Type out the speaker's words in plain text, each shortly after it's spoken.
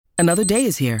Another day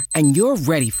is here, and you're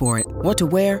ready for it. What to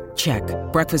wear? Check.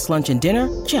 Breakfast, lunch, and dinner?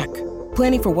 Check.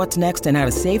 Planning for what's next and how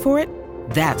to save for it?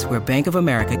 That's where Bank of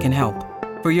America can help.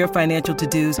 For your financial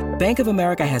to-dos, Bank of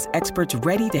America has experts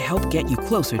ready to help get you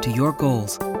closer to your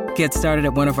goals. Get started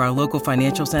at one of our local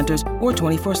financial centers or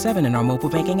 24/7 in our mobile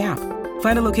banking app.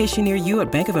 Find a location near you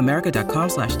at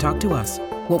bankofamerica.com/talktous.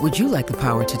 What would you like the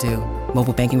power to do?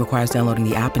 Mobile banking requires downloading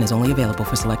the app and is only available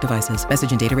for select devices.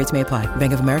 Message and data rates may apply.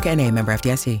 Bank of America N.A., member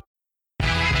FDIC.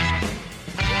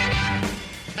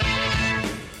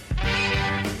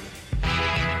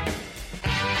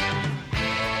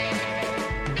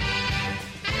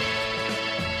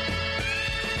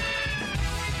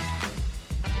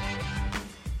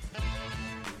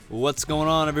 What's going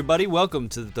on, everybody? Welcome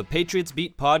to the Patriots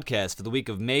Beat podcast for the week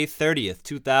of May 30th,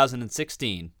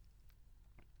 2016.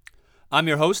 I'm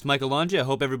your host, Michael Longi. I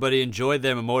hope everybody enjoyed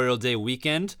their Memorial Day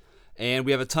weekend, and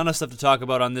we have a ton of stuff to talk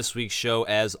about on this week's show,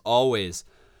 as always.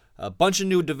 A bunch of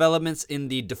new developments in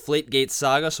the Deflategate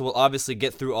saga, so we'll obviously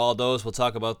get through all those. We'll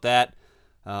talk about that,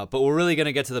 but we're really going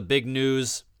to get to the big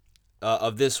news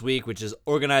of this week, which is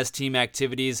organized team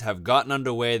activities have gotten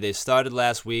underway. They started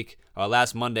last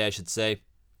Monday, I should say.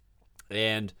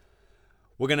 And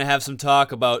we're going to have some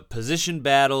talk about position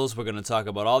battles. We're going to talk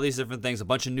about all these different things, a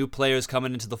bunch of new players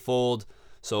coming into the fold.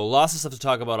 So lots of stuff to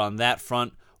talk about on that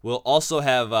front. We'll also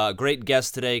have a great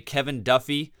guest today, Kevin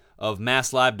Duffy of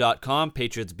MassLive.com,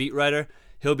 Patriots beat writer.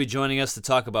 He'll be joining us to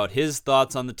talk about his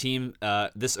thoughts on the team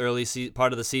this early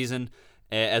part of the season,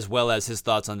 as well as his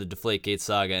thoughts on the Deflategate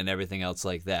saga and everything else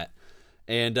like that.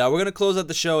 And we're going to close out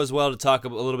the show as well to talk a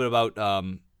little bit about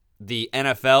the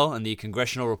NFL and the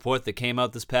congressional report that came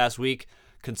out this past week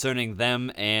concerning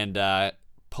them and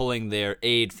pulling their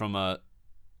aid from a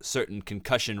certain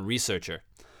concussion researcher.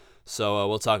 So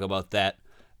we'll talk about that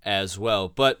as well.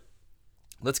 But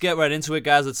let's get right into it,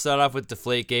 guys. Let's start off with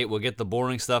Deflategate. We'll get the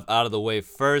boring stuff out of the way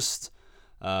first.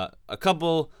 A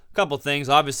couple things.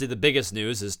 Obviously, the biggest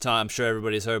news is I'm sure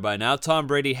everybody's heard by now. Tom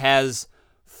Brady has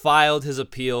filed his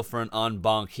appeal for an en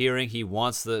banc hearing. He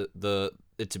wants it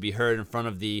to be heard in front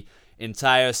of the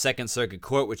entire Second Circuit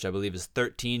Court, which I believe is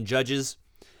 13 judges.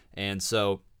 And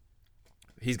so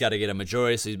he's got to get a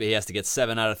majority, so he has to get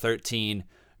 7 out of 13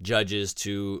 judges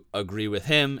to agree with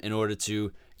him in order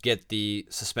to get the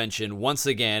suspension once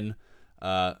again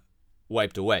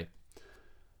wiped away.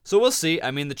 So we'll see. I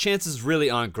mean, the chances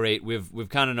really aren't great. We've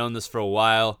kind of known this for a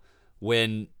while.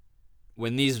 When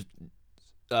these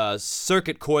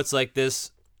circuit courts like this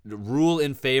rule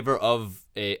in favor of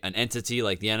an entity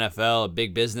like the NFL, a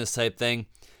big business type thing,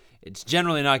 it's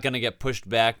generally not going to get pushed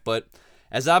back. But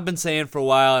as I've been saying for a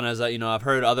while, and as I've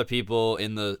heard other people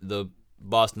in the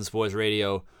Boston sports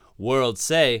radio world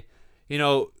say, it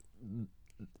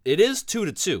is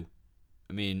 2-2.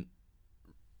 I mean,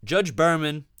 Judge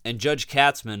Berman and Judge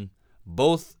Katzman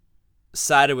both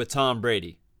sided with Tom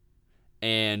Brady,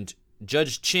 and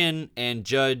Judge Chin and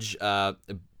Judge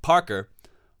Parker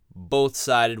both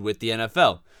sided with the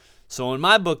NFL. So in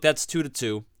my book, that's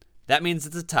 2-2. That means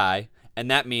it's a tie, and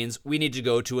that means we need to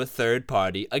go to a third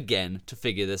party again to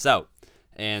figure this out.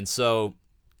 And so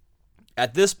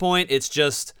at this point, it's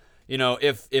just,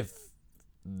 if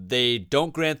they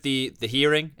don't grant the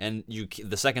hearing and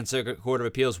the Second Circuit Court of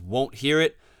Appeals won't hear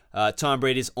it, Tom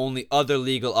Brady's only other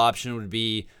legal option would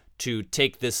be to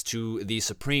take this to the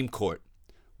Supreme Court,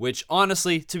 which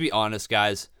honestly, to be honest,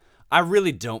 guys, I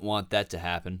really don't want that to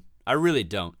happen. I really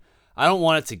don't. I don't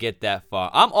want it to get that far.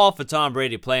 I'm all for Tom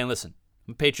Brady playing. Listen,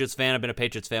 I'm a Patriots fan. I've been a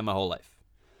Patriots fan my whole life.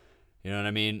 You know what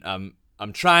I mean?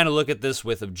 I'm trying to look at this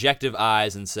with objective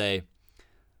eyes and say,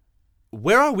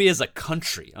 where are we as a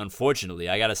country, unfortunately?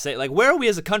 I got to say, where are we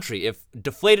as a country if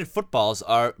deflated footballs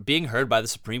are being heard by the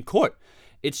Supreme Court?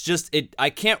 It's just, I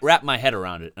can't wrap my head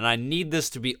around it, and I need this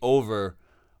to be over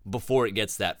before it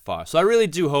gets that far. So I really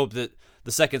do hope that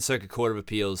the Second Circuit Court of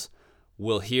Appeals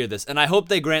will hear this, and I hope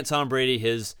they grant Tom Brady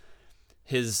his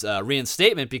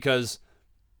reinstatement, because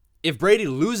if Brady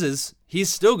loses, he's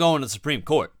still going to the Supreme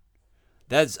Court.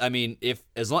 If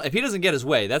he doesn't get his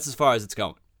way, that's as far as it's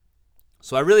going.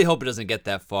 So I really hope it doesn't get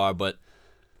that far, but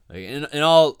in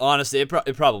all honesty, it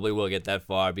probably will get that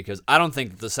far, because I don't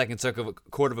think that the Second Circuit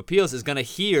Court of Appeals is going to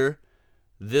hear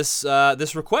this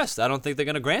request. I don't think they're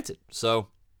going to grant it. So,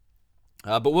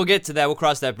 but we'll get to that. We'll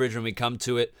cross that bridge when we come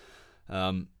to it.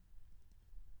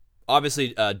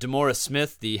 Obviously, DeMaurice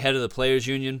Smith, the head of the Players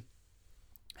Union,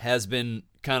 has been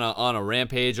kind of on a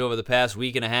rampage over the past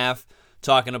week and a half,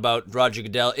 talking about Roger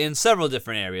Goodell in several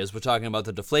different areas. We're talking about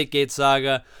the Deflategate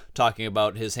saga, talking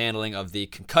about his handling of the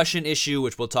concussion issue,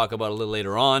 which we'll talk about a little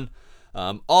later on.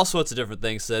 All sorts of different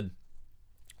things. Said,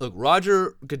 look,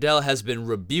 Roger Goodell has been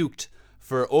rebuked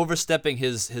for overstepping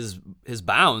his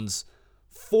bounds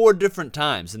 4 different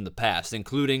times in the past,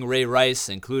 including Ray Rice,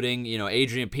 including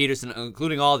Adrian Peterson,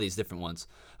 including all these different ones.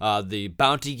 The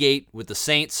Bounty Gate with the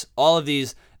Saints, all of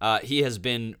these, he has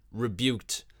been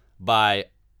rebuked by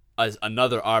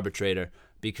another arbitrator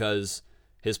because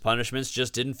his punishments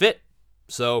just didn't fit.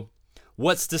 So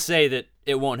what's to say that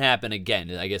it won't happen again,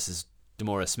 I guess, is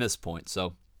DeMaurice Smith's point.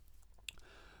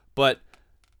 But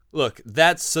look,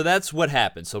 that's what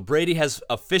happened. So Brady has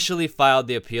officially filed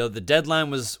the appeal. The deadline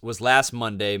was last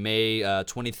Monday, May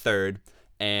 23rd,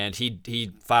 and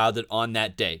he filed it on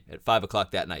that day at 5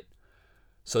 o'clock that night.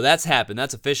 So that's happened.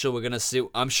 That's official. We're going to see.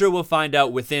 I'm sure we'll find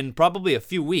out within probably a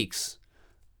few weeks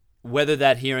whether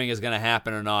that hearing is going to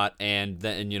happen or not, and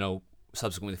then,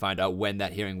 subsequently find out when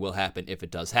that hearing will happen, if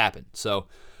it does happen. So,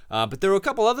 but there were a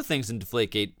couple other things in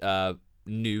Deflategate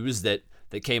news that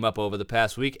came up over the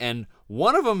past week, and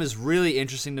one of them is really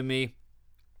interesting to me.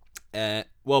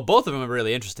 Both of them are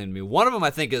really interesting to me. One of them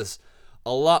I think is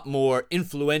a lot more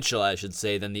influential, I should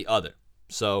say, than the other.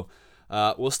 So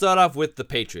we'll start off with the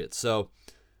Patriots. So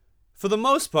for the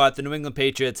most part, the New England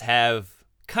Patriots have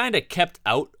kind of kept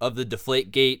out of the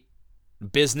Deflategate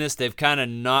business. They've kind of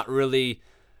not really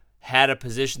had a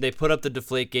position. They put up the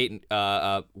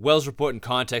Deflategate, Wells Report and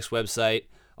Context website,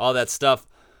 all that stuff.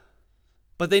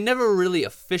 But they never really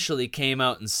officially came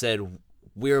out and said,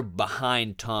 we're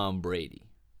behind Tom Brady,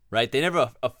 right? They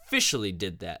never officially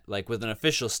did that, like with an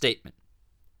official statement.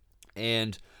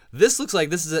 And this looks like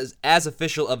this is as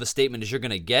official of a statement as you're going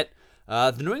to get.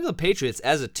 The New England Patriots,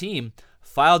 as a team,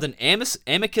 filed an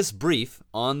amicus brief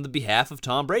on the behalf of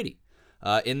Tom Brady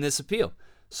in this appeal.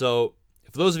 So,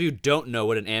 for those of you who don't know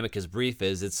what an amicus brief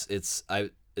is, it's a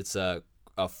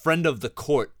friend of the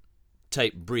court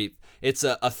type brief. It's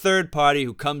a third party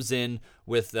who comes in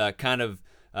with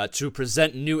to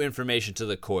present new information to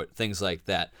the court, things like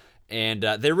that. And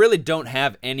they really don't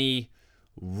have any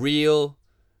real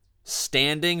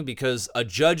standing because a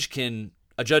judge can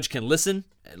listen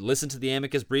to the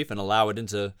amicus brief and allow it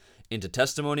into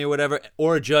testimony or whatever,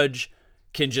 or a judge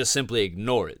can just simply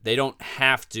ignore it. They don't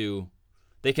have to.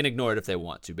 They can ignore it if they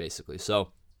want to, basically.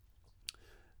 So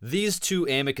these 2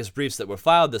 amicus briefs that were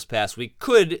filed this past week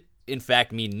could, in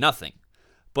fact, mean nothing.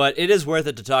 But it is worth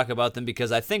it to talk about them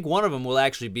because I think one of them will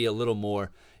actually be a little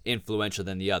more influential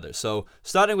than the other. So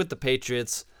starting with the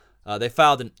Patriots, they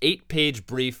filed an 8-page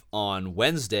brief on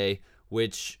Wednesday,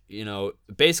 which,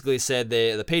 basically said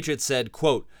the Patriots said,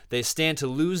 quote, they stand to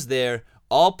lose their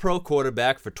all-pro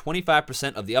quarterback for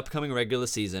 25% of the upcoming regular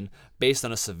season based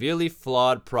on a severely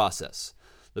flawed process.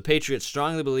 The Patriots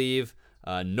strongly believe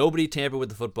nobody tampered with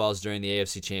the footballs during the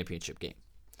AFC Championship game.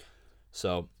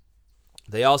 So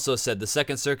they also said the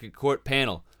Second Circuit Court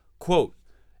panel, quote,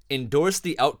 endorsed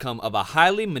the outcome of a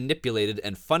highly manipulated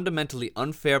and fundamentally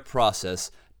unfair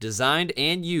process designed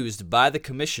and used by the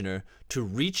commissioner to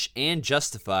reach and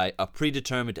justify a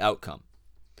predetermined outcome.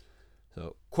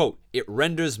 So, quote, it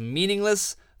renders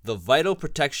meaningless the vital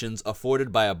protections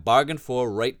afforded by a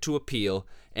bargained-for right to appeal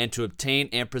and to obtain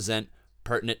and present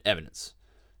pertinent evidence.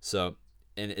 So,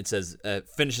 and it says,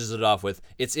 finishes it off with,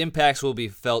 its impacts will be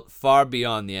felt far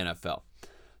beyond the NFL.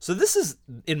 So this is,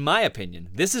 in my opinion,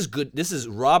 this is good. This is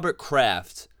Robert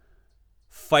Kraft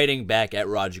fighting back at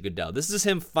Roger Goodell. This is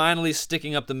him finally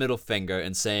sticking up the middle finger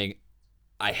and saying,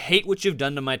 I hate what you've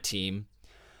done to my team.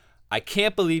 I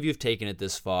can't believe you've taken it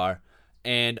this far,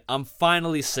 and I'm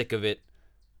finally sick of it.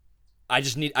 I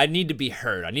need to be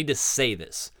heard. I need to say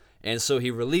this. And so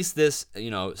he released this,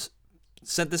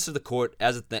 sent this to the court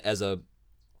as an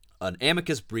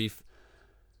amicus brief.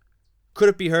 Could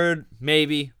it be heard?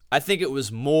 Maybe. I think it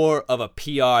was more of a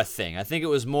PR thing. I think it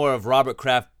was more of Robert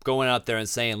Kraft going out there and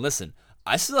saying, listen,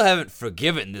 I still haven't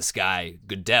forgiven this guy,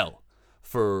 Goodell,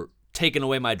 for taking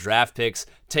away my draft picks,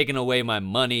 taking away my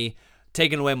money,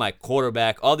 taking away my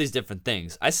quarterback, all these different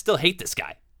things. I still hate this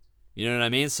guy. You know what I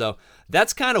mean? So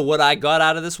that's kind of what I got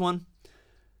out of this one.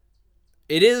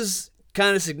 It is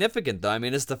kind of significant, though. I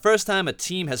mean, it's the first time a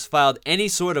team has filed any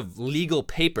sort of legal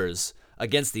papers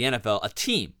against the NFL.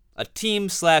 A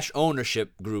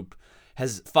team/ownership group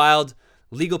has filed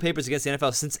legal papers against the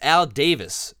NFL since Al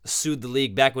Davis sued the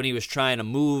league back when he was trying to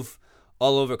move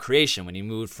all over creation, when he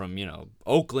moved from,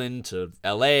 Oakland to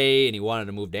LA, and he wanted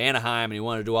to move to Anaheim, and he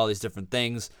wanted to do all these different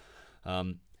things.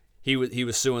 He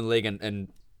was suing the league, and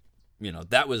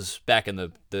that was back in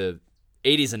the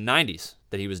 80s and 90s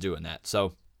that he was doing that.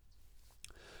 So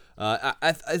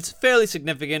it's fairly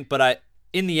significant, but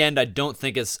in the end, I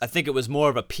think it was more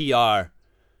of a PR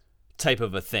type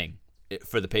of a thing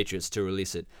for the Patriots to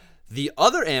release it. The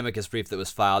other amicus brief that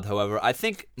was filed, however, I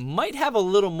think might have a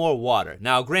little more water.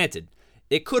 Now, granted,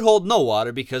 it could hold no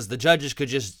water because the judges could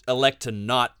just elect to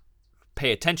not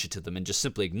pay attention to them and just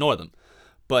simply ignore them.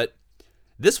 But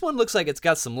this one looks like it's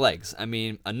got some legs. I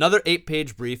mean, another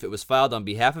 8-page brief. It was filed on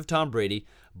behalf of Tom Brady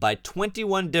by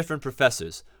 21 different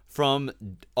professors from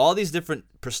all these different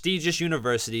prestigious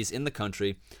universities in the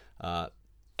country.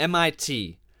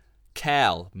 MIT,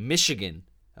 Cal, Michigan,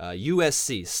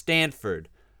 USC, Stanford,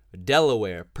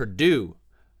 Delaware, Purdue,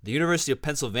 the University of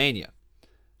Pennsylvania,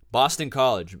 Boston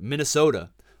College, Minnesota.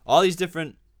 All these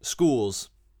different schools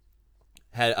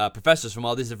had professors from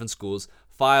all these different schools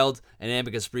filed an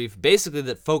amicus brief basically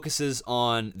that focuses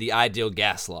on the ideal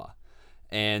gas law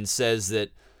and says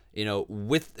that,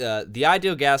 with the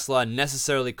ideal gas law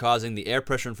necessarily causing the air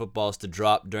pressure in footballs to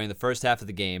drop during the first half of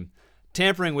the game,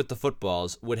 tampering with the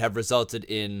footballs would have resulted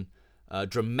in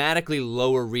dramatically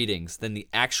lower readings than the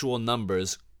actual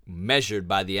numbers measured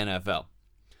by the NFL.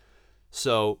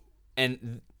 So,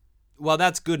 and while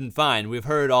that's good and fine, we've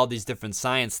heard all these different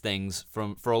science things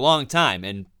for a long time,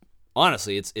 and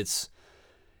honestly, it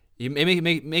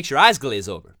makes your eyes glaze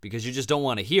over because you just don't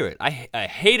want to hear it. I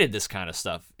hated this kind of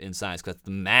stuff in science because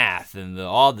the math and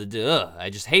I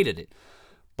just hated it.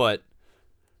 But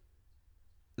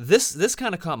this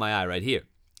kind of caught my eye right here.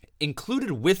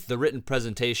 Included with the written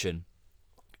presentation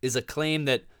is a claim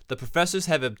that the professors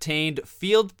have obtained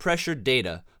field pressure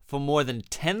data for more than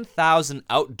 10,000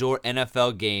 outdoor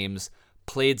NFL games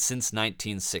played since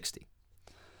 1960.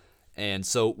 And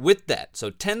so with that,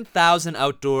 10,000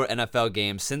 outdoor NFL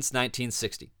games since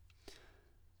 1960,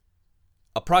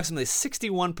 approximately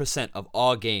 61% of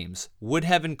all games would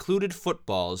have included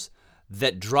footballs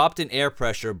that dropped in air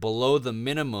pressure below the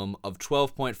minimum of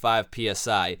 12.5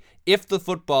 psi if the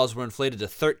footballs were inflated to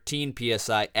 13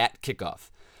 psi at kickoff.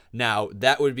 Now,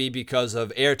 that would be because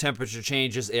of air temperature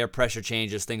changes, air pressure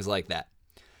changes, things like that.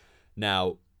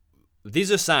 Now, these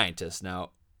are scientists. Now,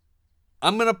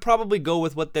 I'm going to probably go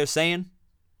with what they're saying.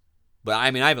 But,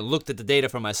 I haven't looked at the data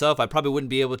for myself. I probably wouldn't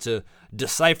be able to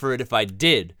decipher it if I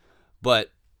did.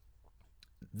 But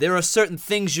there are certain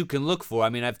things you can look for.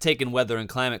 I've taken weather and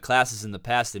climate classes in the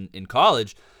past in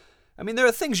college. There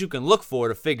are things you can look for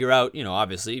to figure out,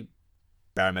 obviously,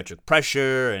 barometric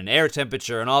pressure and air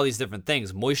temperature and all these different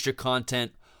things, moisture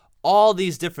content, all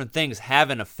these different things have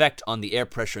an effect on the air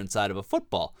pressure inside of a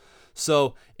football.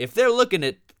 So if they're looking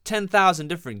at 10,000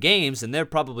 different games and they're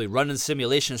probably running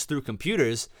simulations through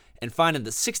computers and finding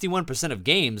that 61% of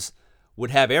games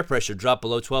would have air pressure drop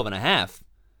below 12.5,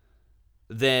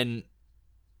 then,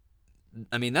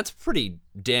 that's pretty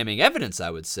damning evidence, I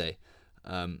would say.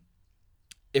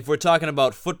 If we're talking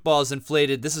about footballs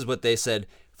inflated, this is what they said.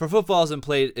 For footballs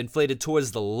inflated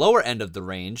towards the lower end of the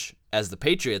range, as the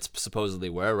Patriots supposedly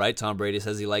were, right? Tom Brady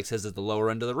says he likes his at the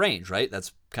lower end of the range, right?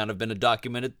 That's kind of been a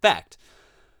documented fact.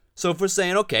 So if we're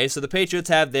saying, okay, so the Patriots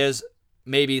have theirs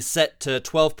maybe set to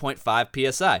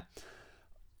 12.5 psi,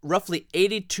 roughly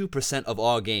 82% of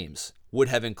all games would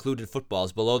have included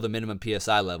footballs below the minimum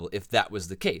psi level if that was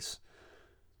the case.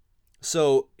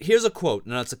 So here's a quote.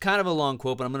 Now, it's a kind of a long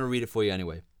quote, but I'm going to read it for you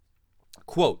anyway.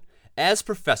 Quote, "As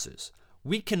professors,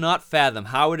 we cannot fathom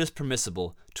how it is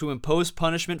permissible to impose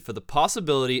punishment for the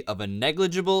possibility of a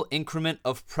negligible increment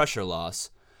of pressure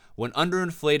loss when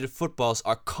underinflated footballs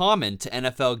are common to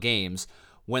NFL games,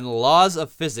 when laws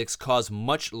of physics cause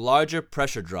much larger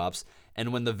pressure drops,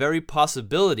 and when the very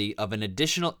possibility of an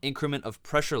additional increment of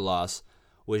pressure loss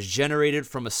was generated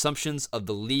from assumptions of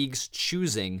the league's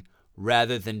choosing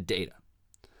rather than data."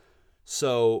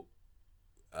 So,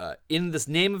 in the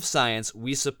name of science,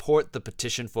 we support the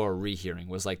petition for a rehearing,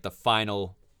 was like the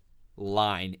final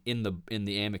line in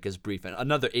the amicus brief, and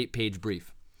another 8-page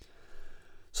brief.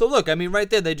 So look, right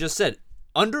there they just said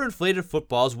underinflated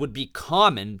footballs would be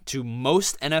common to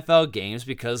most NFL games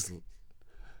because,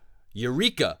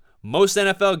 eureka, most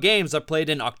NFL games are played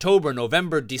in October,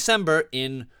 November, December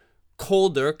in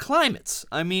colder climates.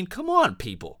 Come on,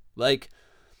 people.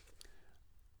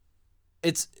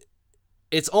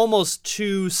 It's almost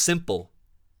too simple.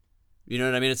 You know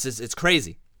what I mean? It's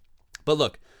crazy. But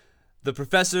look, the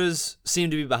professors seem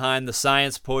to be behind the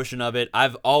science portion of it. I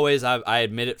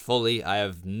admit it fully, I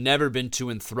have never been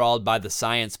too enthralled by the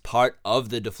science part of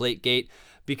the Deflategate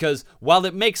because while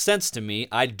it makes sense to me,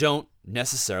 I don't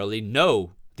necessarily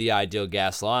know the ideal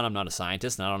gas law, and I'm not a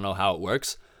scientist, and I don't know how it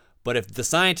works. But if the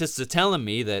scientists are telling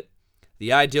me that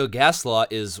the ideal gas law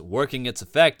is working its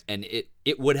effect and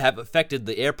it would have affected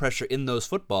the air pressure in those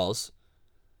footballs,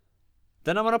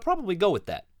 then I'm going to probably go with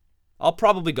that. I'll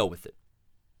probably go with it.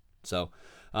 So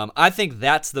I think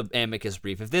that's the amicus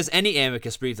brief. If there's any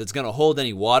amicus brief that's going to hold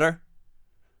any water,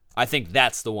 I think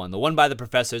that's the one by the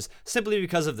professors, simply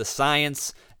because of the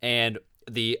science and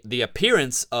the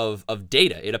appearance of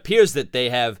data. It appears that they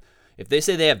have, if they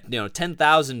say they have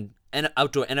 10,000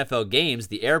 outdoor NFL games,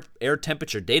 the air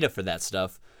temperature data for that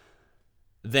stuff,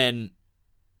 then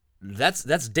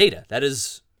that's data. That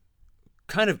is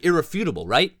kind of irrefutable,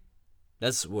 right?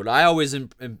 That's what I always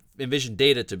envision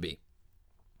data to be.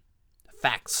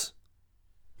 Facts,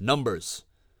 numbers,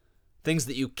 things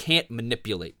that you can't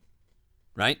manipulate,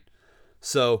 right?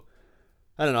 So,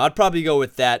 I don't know. I'd probably go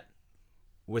with that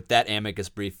amicus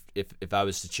brief if I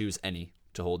was to choose any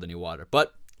to hold any water.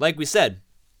 But like we said,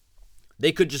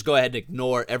 they could just go ahead and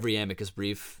ignore every amicus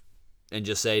brief and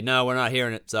just say, no, we're not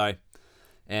hearing it, sorry.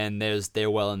 And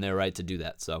they're well in their right to do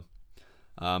that. So,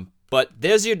 but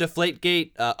there's your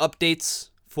Deflategate updates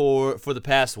for the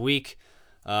past week.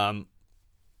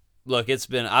 Look,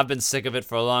 I've been sick of it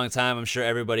for a long time. I'm sure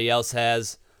everybody else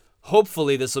has.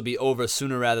 Hopefully this will be over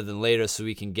sooner rather than later so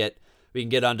we can get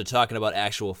on to talking about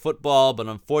actual football, but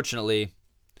unfortunately,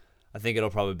 I think it'll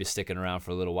probably be sticking around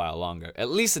for a little while longer, at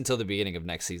least until the beginning of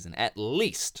next season, at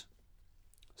least.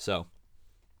 So,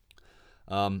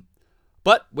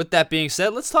 but with that being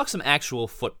said, let's talk some actual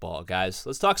football, guys.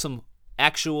 Let's talk some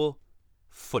actual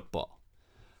football.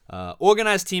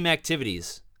 Organized team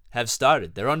activities have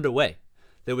started. They're underway.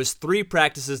 There was 3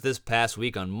 practices this past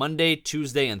week on Monday,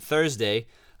 Tuesday, and Thursday,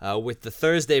 with the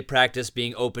Thursday practice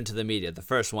being open to the media, the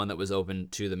first one that was open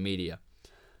to the media.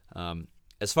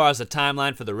 As far as the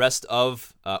timeline for the rest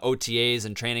of OTAs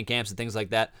and training camps and things like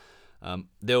that,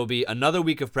 there will be another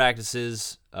week of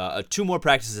practices, 2 more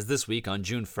practices this week on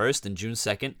June 1st and June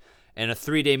 2nd, and a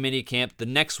 3-day mini camp the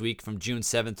next week from June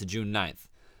 7th to June 9th.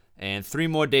 And 3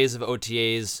 more days of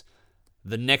OTAs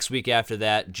the next week after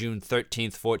that, June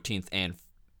 13th, 14th, and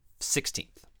 16th.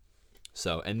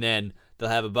 So, and then they'll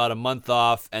have about a month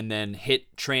off and then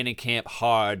hit training camp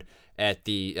hard at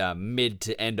the mid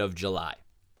to end of July.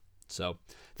 So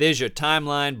there's your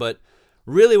timeline, but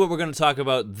really what we're going to talk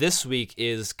about this week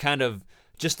is kind of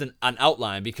just an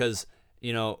outline because,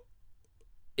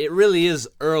 it really is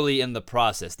early in the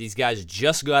process. These guys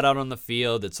just got out on the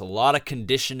field. It's a lot of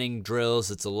conditioning drills.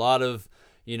 It's a lot of,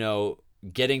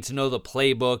 getting to know the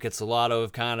playbook. It's a lot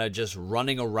of kind of just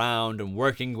running around and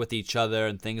working with each other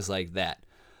and things like that.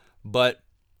 But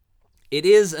it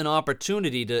is an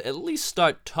opportunity to at least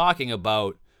start talking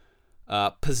about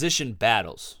position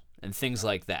battles and things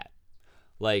like that.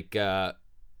 Like,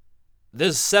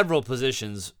 there's several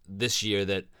positions this year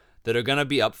that are going to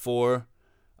be up for,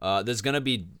 there's going to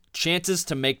be chances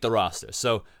to make the roster.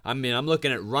 So, I'm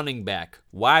looking at running back,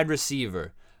 wide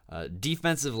receiver,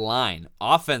 defensive line,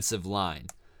 offensive line,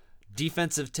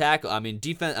 defensive tackle,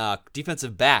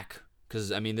 defensive back, because,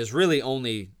 there's really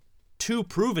only 2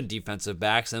 proven defensive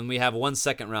backs, and we have 1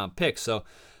 second-round pick. So,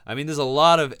 there's a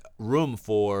lot of room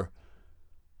for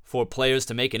players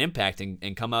to make an impact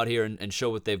and come out here and show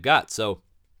what they've got. So,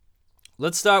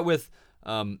 let's start with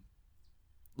running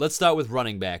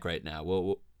back right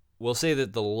now. We'll say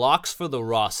that the locks for the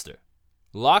roster.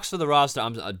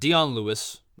 I'm Dion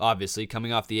Lewis, obviously,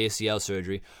 coming off the ACL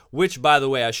surgery, which, by the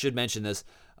way, I should mention this.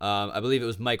 I believe it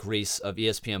was Mike Reese of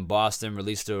ESPN Boston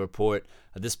released a report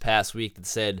this past week that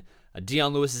said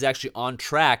Dion Lewis is actually on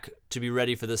track to be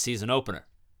ready for the season opener,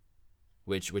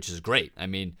 which is great.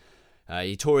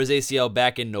 He tore his ACL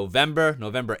back in November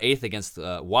 8th against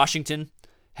Washington,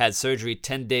 had surgery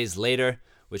 10 days later,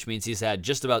 which means he's had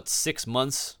just about 6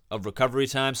 months of recovery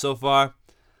time so far.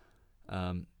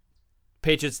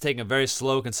 Patriots taking a very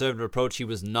slow, conservative approach. He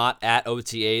was not at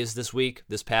OTAs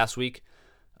this past week.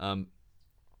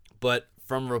 But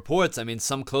from reports,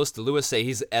 some close to Lewis say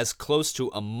he's as close to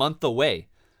a month away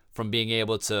from being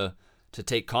able to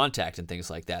take contact and things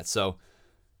like that. So,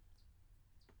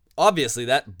 obviously,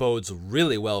 that bodes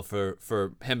really well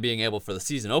for him being able for the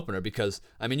season opener because,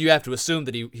 you have to assume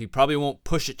that he probably won't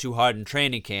push it too hard in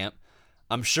training camp.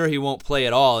 I'm sure he won't play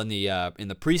at all in the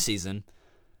preseason.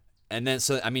 And then,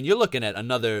 so, you're looking at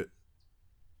another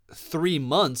 3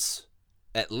 months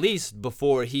at least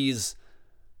before he's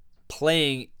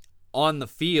playing on the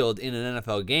field in an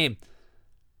NFL game.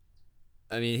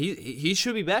 He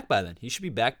should be back by then. He should be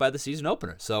back by the season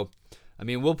opener. So,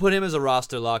 we'll put him as a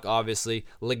roster lock, obviously.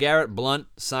 LeGarrette Blount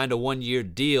signed a 1-year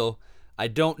deal. I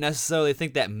don't necessarily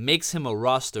think that makes him a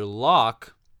roster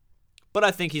lock, but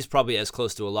I think he's probably as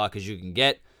close to a lock as you can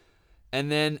get. And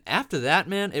then after that,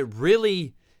 man, it's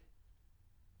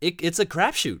a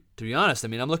crapshoot, to be honest.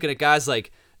 I'm looking at guys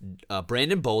like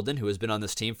Brandon Bolden, who has been on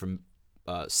this team for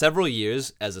several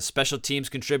years as a special teams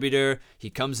contributor. He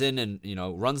comes in and,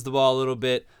 runs the ball a little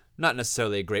bit. Not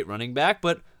necessarily a great running back,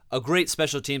 but a great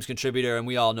special teams contributor, and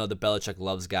we all know that Belichick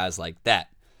loves guys like that.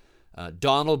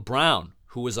 Donald Brown,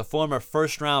 who was a former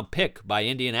first-round pick by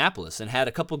Indianapolis and had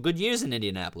a couple good years in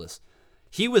Indianapolis.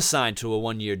 He was signed to a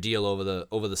one-year deal over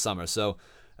the summer, so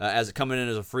as coming in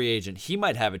as a free agent, he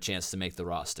might have a chance to make the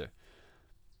roster.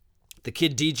 The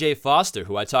kid DJ Foster,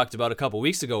 who I talked about a couple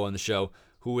weeks ago on the show,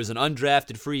 who was an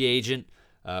undrafted free agent,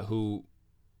 who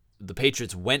the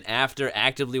Patriots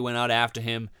actively went out after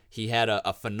him. He had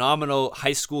a phenomenal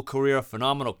high school career, a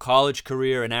phenomenal college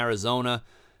career in Arizona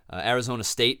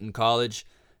State in college,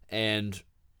 and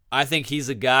I think he's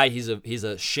a guy. He's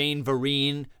a Shane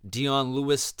Vereen, Dion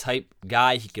Lewis type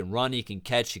guy. He can run, he can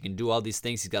catch, he can do all these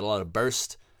things. He's got a lot of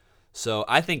burst. So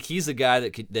I think he's a guy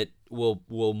that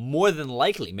will more than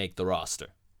likely make the roster.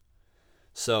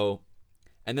 So,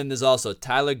 and then there's also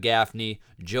Tyler Gaffney,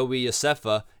 Joey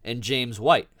Yosefa, and James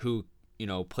White, who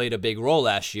played a big role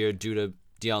last year due to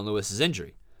Dion Lewis's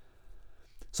injury.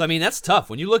 So I mean that's tough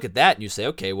when you look at that and you say,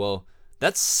 okay, well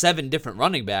that's 7 different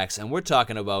running backs, and we're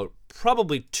talking about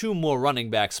probably 2 more running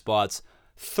back spots,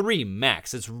 3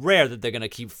 max. It's rare that they're going to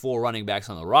keep 4 running backs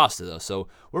on the roster though, so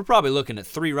we're probably looking at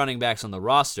 3 running backs on the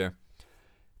roster.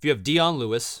 If you have Dion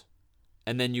Lewis,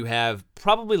 and then you have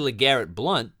probably LeGarrette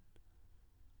Blount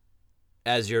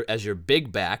as your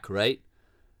big back, right?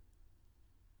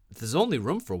 There's only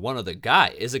room for one other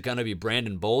guy. Is it going to be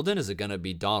Brandon Bolden? Is it going to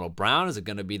be Donald Brown? Is it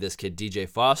going to be this kid DJ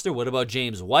Foster? What about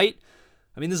James White?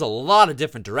 I mean, there's a lot of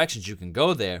different directions you can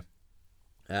go there.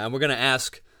 And we're going to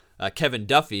ask Kevin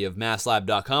Duffy of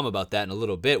MassLive.com about that in a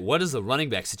little bit. What is the running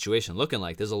back situation looking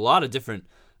like? There's a lot of different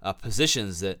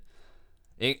positions that,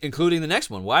 including the next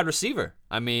one, wide receiver.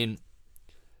 I mean,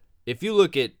 if you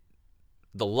look at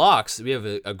the locks, we have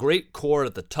a great core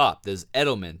at the top. There's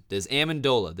Edelman, there's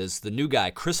Amendola, there's the new guy,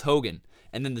 Chris Hogan,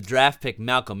 and then the draft pick,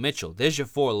 Malcolm Mitchell. There's your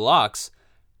 4 locks.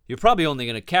 You're probably only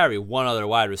going to carry 1 other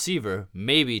wide receiver,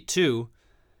 maybe 2,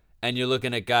 and you're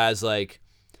looking at guys like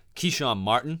Keyshawn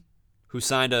Martin, who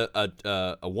signed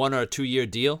a 1 or 2 year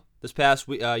deal this past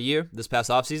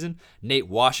offseason. Nate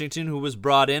Washington, who was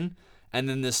brought in, and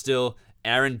then there's still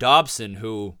Aaron Dobson,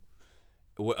 who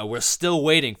we're still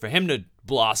waiting for him to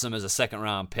blossom as a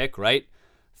second-round pick, right?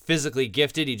 Physically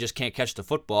gifted, he just can't catch the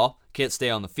football, can't stay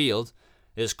on the field.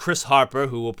 There's Chris Harper,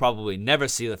 who will probably never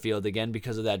see the field again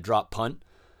because of that drop punt,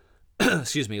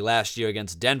 last year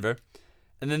against Denver.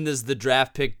 And then there's the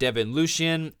draft pick Devin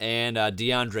Lucien and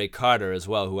DeAndre Carter as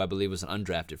well, who I believe was an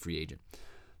undrafted free agent.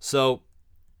 So,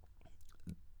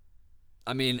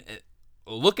 I mean,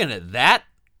 looking at that,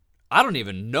 I don't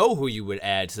even know who you would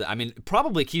add to that. I mean,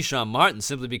 probably Keyshawn Martin,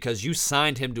 simply because you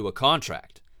signed him to a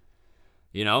contract.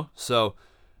 So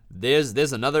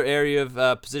there's another area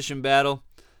of position battle.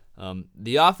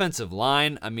 The offensive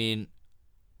line, I mean,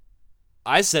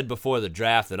 I said before the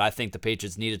draft that I think the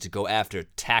Patriots needed to go after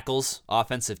tackles,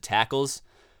 offensive tackles,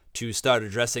 to start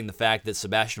addressing the fact that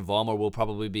Sebastian Vollmer will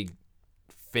probably be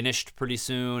finished pretty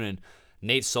soon, and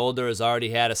Nate Solder has already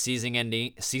had a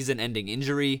season-ending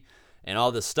injury and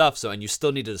all this stuff. So, and you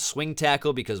still needed a swing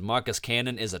tackle because Marcus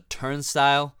Cannon is a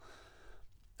turnstile.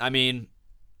 I mean,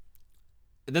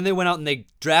 and then they went out and they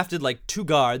drafted like 2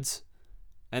 guards,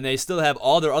 and they still have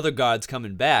all their other guards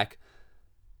coming back.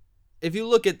 If you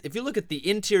look at the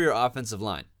interior offensive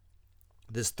line,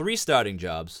 there's 3 starting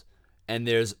jobs, and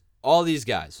there's all these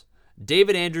guys: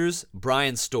 David Andrews,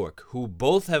 Brian Stork, who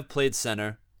both have played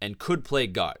center and could play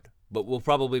guard, but will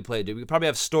probably play. We probably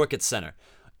have Stork at center.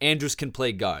 Andrews can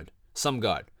play guard, some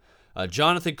guard.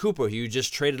 Jonathan Cooper, who you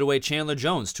just traded away Chandler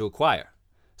Jones to acquire,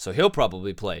 so he'll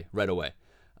probably play right away.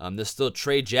 There's still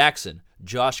Trey Jackson,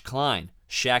 Josh Klein,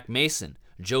 Shaq Mason,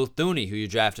 Joe Thuney, who you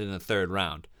drafted in the 3rd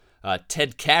round.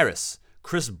 Ted Karras,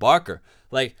 Chris Barker,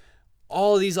 like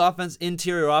all of these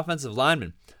interior offensive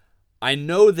linemen. I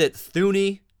know that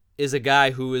Thuney is a guy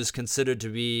who is considered to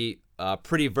be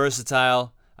pretty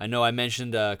versatile. I know I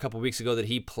mentioned a couple weeks ago that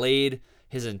he played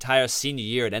his entire senior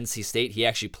year at NC State. He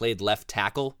actually played left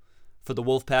tackle for the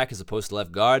Wolfpack as opposed to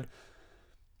left guard.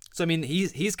 So I mean,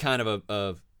 he's kind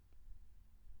of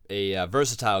a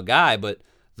versatile guy, but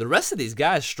the rest of these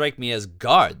guys strike me as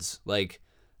guards. Like,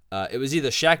 it was either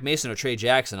Shaq Mason or Trey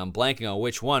Jackson. I'm blanking on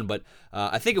which one, but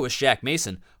I think it was Shaq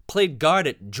Mason. Played guard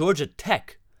at Georgia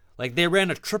Tech. Like, they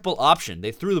ran a triple option.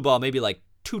 They threw the ball maybe like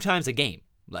 2 times a game.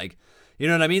 Like, you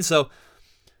know what I mean? So,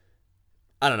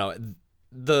 I don't know.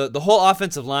 The whole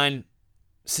offensive line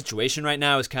situation right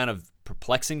now is kind of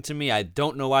perplexing to me. I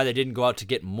don't know why they didn't go out to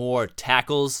get more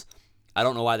tackles. I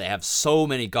don't know why they have so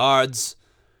many guards.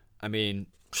 I mean,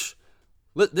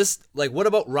 what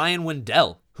about Ryan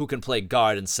Wendell, who can play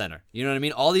guard and center? You know what I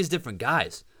mean? All these different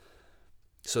guys.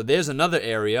 So there's another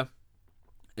area.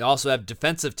 You also have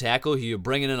defensive tackle, who you're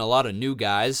bringing in a lot of new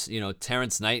guys.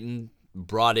 Terrence Knighton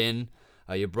brought in.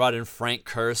 You brought in Frank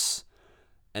Curse.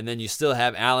 And then you still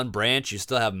have Alan Branch. You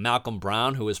still have Malcolm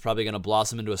Brown, who is probably going to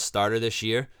blossom into a starter this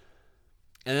year.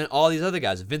 And then all these other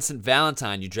guys. Vincent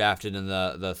Valentine you drafted in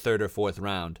the third or fourth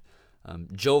round.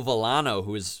 Joe Villano,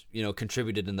 who has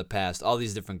contributed in the past. All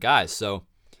these different guys. So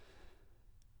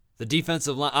the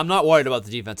defensive line, I'm not worried about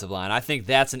the defensive line. I think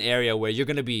that's an area where you're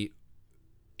going to be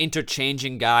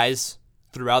interchanging guys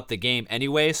throughout the game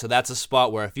anyway. So that's a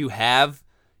spot where if you have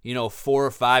 4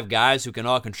 or 5 guys who can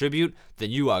all contribute, then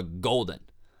you are golden.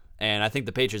 And I think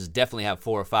the Patriots definitely have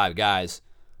 4 or 5 guys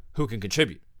who can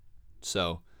contribute.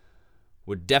 So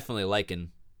we're definitely liking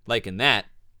that.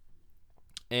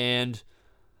 And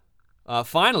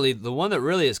finally, the one that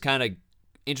really is kind of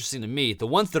interesting to me, the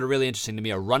ones that are really interesting to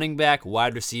me are running back,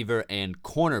 wide receiver, and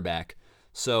cornerback.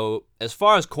 So as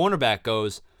far as cornerback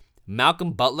goes,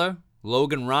 Malcolm Butler,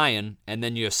 Logan Ryan, and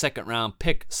then your second-round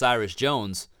pick, Cyrus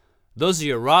Jones, those are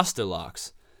your roster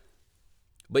locks.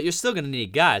 But you're still going to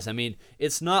need guys. I mean,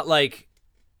 it's not like...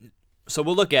 So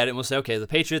we'll look at it and we'll say, okay, the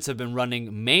Patriots have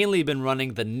mainly been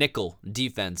running the nickel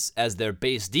defense as their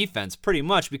base defense, pretty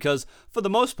much because for the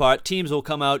most part, teams will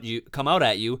come out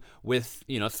at you with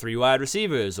 3 wide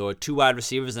receivers or 2 wide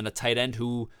receivers and a tight end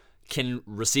who can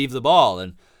receive the ball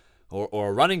and or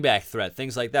a running back threat,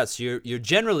 things like that. So you're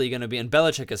generally going to be, and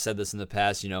Belichick has said this in the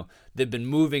past, they've been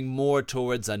moving more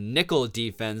towards a nickel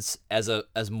defense as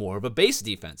more of a base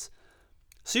defense.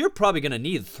 So you're probably going to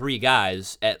need 3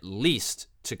 guys at least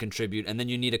to contribute, and then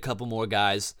you need a couple more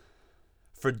guys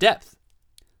for depth.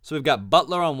 So we've got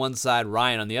Butler on one side,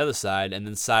 Ryan on the other side, and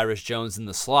then Cyrus Jones in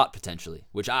the slot potentially,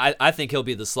 which I think he'll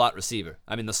be the slot receiver.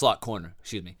 I mean the slot corner,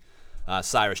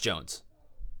 Cyrus Jones.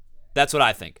 That's what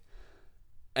I think.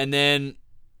 And then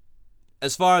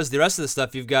as far as the rest of the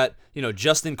stuff, you've got,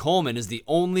 Justin Coleman is the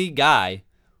only guy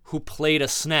who played a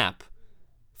snap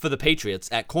for the Patriots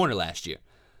at corner last year.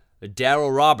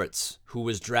 Darryl Roberts, who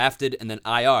was drafted and then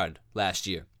IR'd last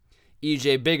year.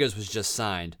 E.J. Biggers was just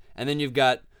signed. And then you've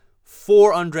got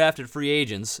 4 undrafted free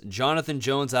agents. Jonathan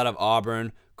Jones out of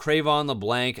Auburn. Cravon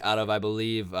LeBlanc out of, I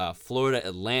believe, Florida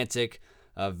Atlantic.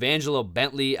 Vangelo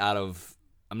Bentley out of,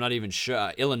 I'm not even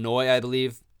sure, Illinois, I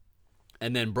believe.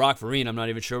 And then Brock Vereen, I'm not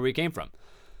even sure where he came from.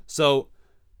 So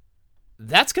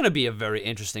that's going to be a very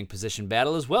interesting position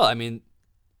battle as well. I mean,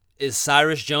 is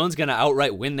Cyrus Jones going to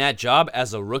outright win that job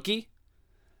as a rookie?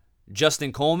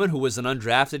 Justin Coleman, who was an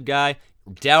undrafted guy.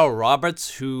 Darryl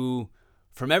Roberts, who,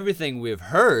 from everything we've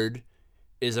heard,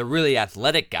 is a really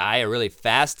athletic guy, a really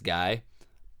fast guy.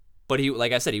 But he,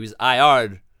 like I said, he was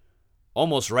IR'd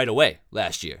almost right away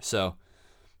last year. So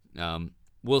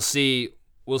we'll see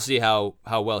how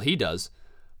well he does.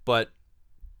 But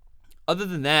other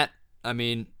than that, I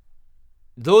mean,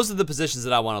 those are the positions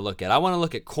that I want to look at. I want to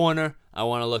look at corner. I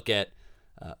want to look at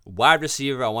wide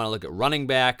receiver. I want to look at running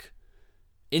back,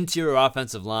 interior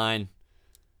offensive line,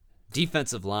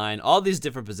 defensive line, all these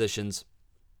different positions.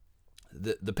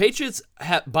 The Patriots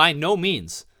by no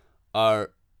means are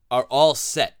all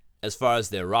set as far as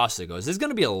their roster goes. There's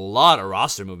going to be a lot of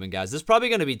roster movement, guys. There's probably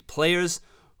going to be players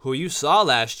who you saw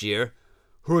last year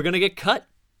who are going to get cut.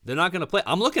 They're not going to play.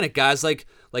 I'm looking at guys like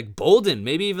Bolden,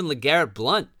 maybe even LeGarrette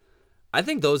Blount. I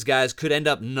think those guys could end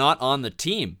up not on the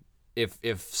team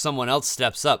if someone else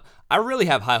steps up. I really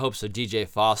have high hopes for DJ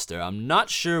Foster. I'm not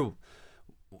sure.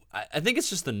 I think it's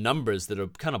just the numbers that are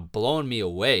kind of blowing me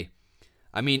away.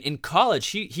 I mean, in college,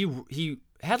 he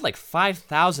had like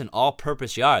 5,000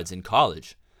 all-purpose yards in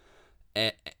college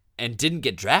and didn't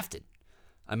get drafted.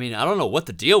 I mean, I don't know what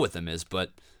the deal with him is,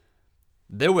 but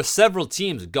there were several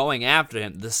teams going after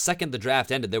him. The second the draft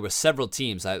ended, there were several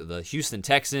teams. The Houston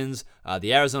Texans,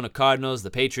 the Arizona Cardinals, the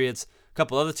Patriots, a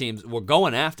couple other teams were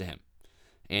going after him.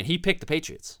 And he picked the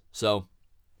Patriots. So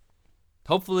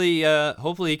hopefully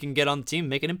he can get on the team and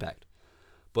make an impact.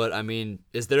 But, I mean,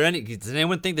 does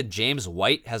anyone think that James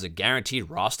White has a guaranteed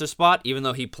roster spot, even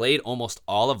though he played almost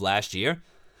all of last year?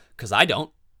 Because I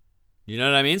don't. You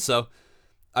know what I mean? So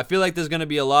I feel like there's going to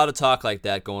be a lot of talk like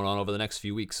that going on over the next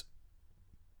few weeks.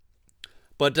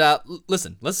 But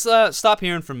listen, let's stop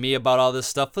hearing from me about all this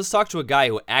stuff. Let's talk to a guy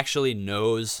who actually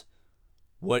knows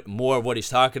more of what he's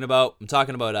talking about. I'm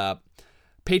talking about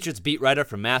Patriots beat writer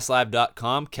from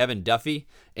MassLive.com, Kevin Duffy.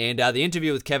 And the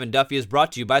interview with Kevin Duffy is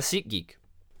brought to you by SeatGeek.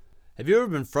 Have you ever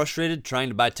been frustrated trying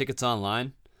to buy tickets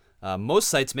online? Most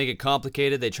sites make it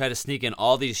complicated. They try to sneak in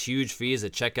all these huge fees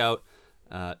at checkout.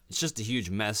 It's just a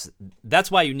huge mess. That's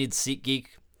why you need SeatGeek.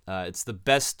 It's the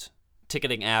best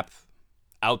ticketing app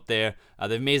out there.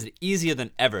 They've made it easier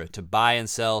than ever to buy and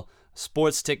sell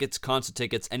sports tickets, concert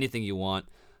tickets, anything you want.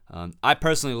 I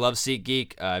personally love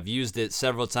SeatGeek. I've used it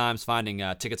several times finding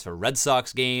tickets for Red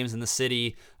Sox games in the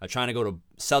city, trying to go to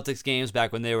Celtics games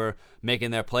back when they were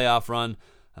making their playoff run.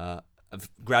 I've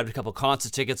grabbed a couple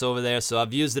concert tickets over there, so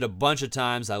I've used it a bunch of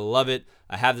times. I love it.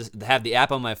 I have the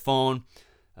app on my phone.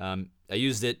 I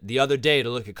used it the other day to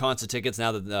look at concert tickets.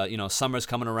 Now that summer's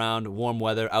coming around, warm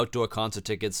weather, outdoor concert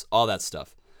tickets, all that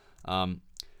stuff.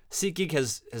 SeatGeek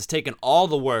has taken all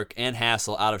the work and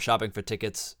hassle out of shopping for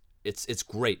tickets. It's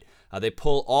great. They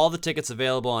pull all the tickets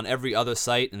available on every other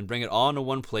site and bring it all into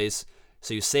one place,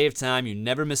 so you save time. You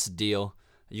never miss a deal.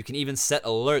 You can even set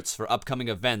alerts for upcoming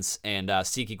events, and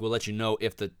SeatGeek will let you know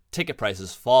if the ticket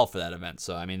prices fall for that event.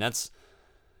 So, I mean,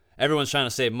 everyone's trying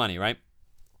to save money, right?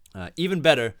 Even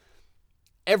better,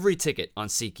 every ticket on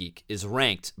SeatGeek is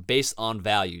ranked based on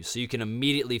value, so you can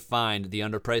immediately find the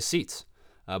underpriced seats.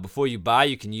 Before you buy,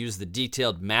 you can use the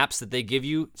detailed maps that they give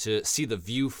you to see the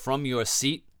view from your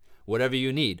seat, whatever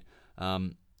you need.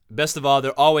 Best of all,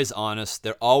 they're always honest.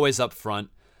 They're always upfront.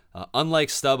 Unlike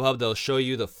StubHub, they'll show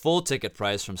you the full ticket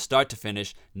price from start to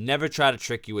finish, never try to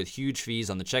trick you with huge fees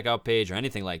on the checkout page or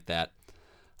anything like that.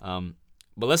 But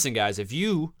listen, guys, if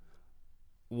you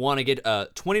want to get a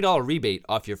 $20 rebate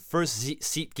off your first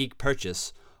SeatGeek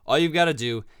purchase, all you've got to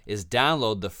do is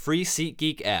download the free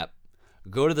SeatGeek app,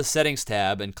 go to the Settings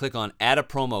tab, and click on Add a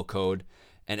Promo Code,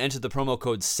 and enter the promo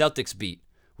code CelticsBeat,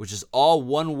 which is all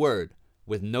one word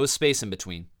with no space in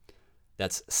between.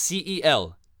 That's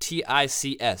CelticsBeat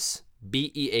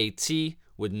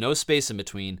with no space in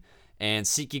between, and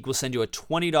SeatGeek will send you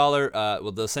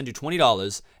they'll send you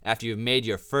 $20 after you've made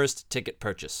your first ticket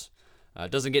purchase.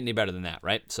 It doesn't get any better than that,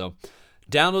 right? So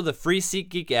download the free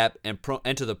SeatGeek app and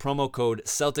enter the promo code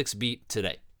CelticsBeat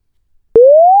today.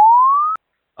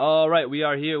 All right, we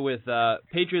are here with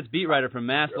Patriots beat writer from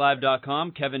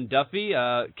MassLive.com, Kevin Duffy.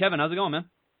 Kevin, how's it going, man?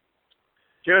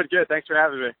 Good. Thanks for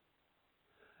having me.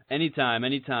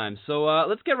 Anytime. So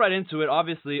let's get right into it.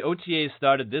 Obviously, OTAs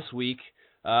started this week.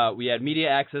 We had media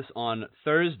access on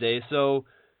Thursday. So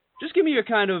just give me your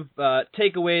kind of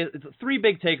takeaways, 3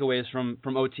 big takeaways from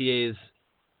OTAs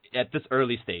at this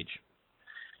early stage.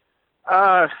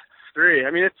 3. I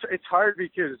mean, it's hard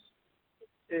because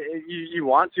you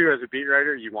want to, as a beat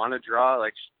writer, you want to draw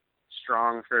like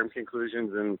strong, firm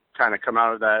conclusions and kind of come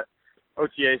out of that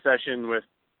OTA session with,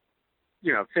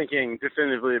 thinking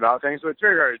definitively about things. But it's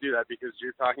very hard to do that because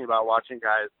you're talking about watching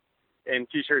guys in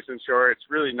T-shirts and shorts,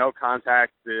 really no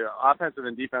contact. The offensive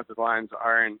and defensive lines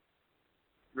aren't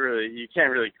really, you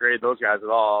can't really grade those guys at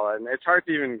all. And it's hard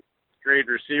to even grade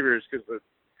receivers because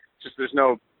there's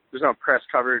no press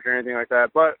coverage or anything like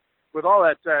that. But with all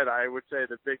that said, I would say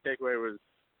the big takeaway was,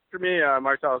 for me,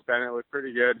 Martellus Bennett looked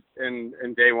pretty good in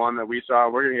day one that we saw.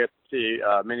 We're going to get to see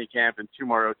mini camp and 2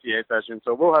 more OTA sessions.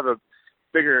 So we'll have a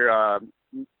bigger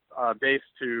base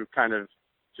to kind of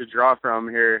to draw from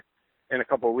here in a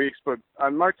couple of weeks. But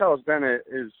Martellus Bennett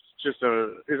is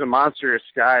a monstrous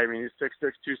guy. I mean, he's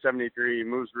 6'6", 273. He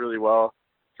moves really well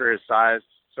for his size.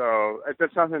 So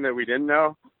that's something that we didn't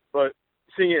know. But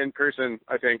seeing it in person,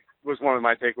 I think, was one of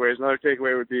my takeaways. Another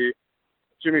takeaway would be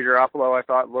Jimmy Garoppolo, I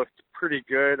thought, looked pretty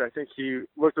good. I think he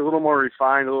looked a little more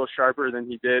refined, a little sharper than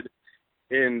he did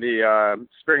in the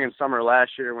spring and summer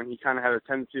last year when he kind of had a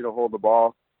tendency to hold the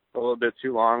ball a little bit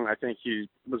too long. I think he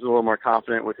was a little more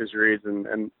confident with his reads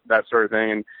and that sort of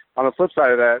thing. And on the flip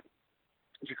side of that,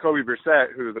 Jacoby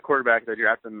Brissett, who the quarterback they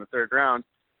drafted in the 3rd round,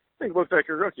 I think looked like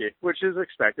a rookie, which is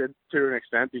expected to an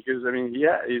extent because, I mean,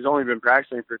 he's only been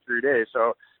practicing for 3 days.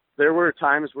 So there were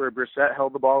times where Brissett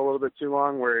held the ball a little bit too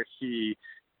long, where he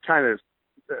kind of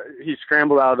he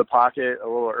scrambled out of the pocket a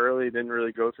little early, didn't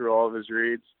really go through all of his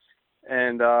reads.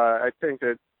 And I think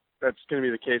that's going to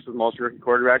be the case with most rookie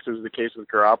quarterbacks. It was the case with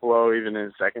Garoppolo even in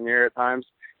his 2nd year at times.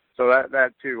 So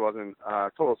that too wasn't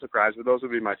a total surprise, but those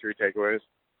would be my 3 takeaways.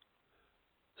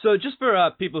 So just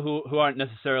for people who aren't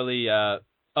necessarily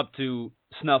up to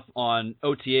snuff on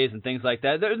OTAs and things like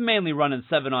that, they're mainly running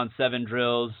 7-on-7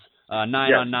 drills,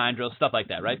 9-on-9 drills, stuff like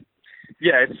that, right?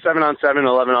 Yeah, it's 7-on-7,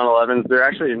 11-on-11. There are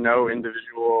actually no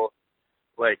individual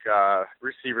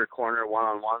receiver corner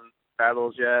 1-on-1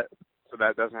 battles yet, so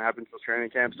that doesn't happen until training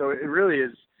camp. So it really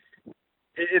is,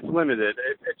 it's limited.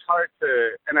 It's hard to,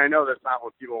 and I know that's not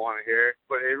what people want to hear,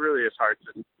 but it really is hard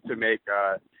to make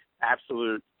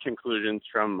absolute conclusions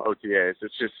from OTAs.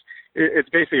 It's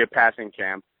basically a passing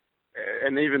camp,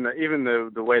 and even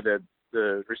the way that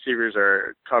the receivers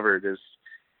are covered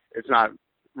it's not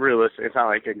realistic. It's not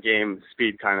like a game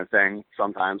speed kind of thing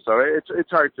sometimes. So it's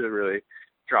hard to really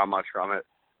draw much from it.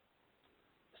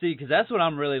 See, because that's what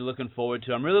I'm really looking forward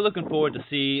to. I'm really looking forward to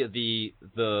see the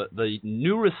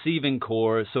new receiving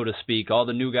core, so to speak, all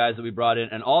the new guys that we brought in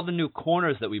and all the new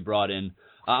corners that we brought in.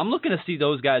 I'm looking to see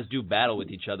those guys do battle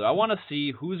with each other. I want to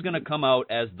see who's going to come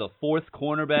out as the fourth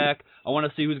cornerback. I want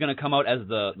to see who's going to come out as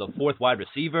the fourth wide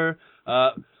receiver.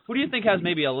 Who do you think has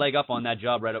maybe a leg up on that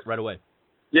job right away?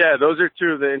 Yeah, those are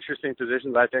two of the interesting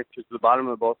positions, I think, because the bottom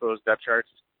of both those depth charts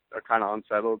are kind of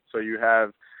unsettled. So you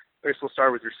have, I guess we'll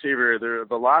start with receiver.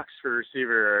 The locks for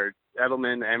receiver are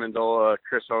Edelman, Amendola,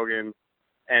 Chris Hogan,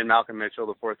 and Malcolm Mitchell,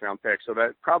 the fourth-round pick. So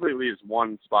that probably leaves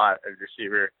one spot at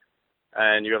receiver.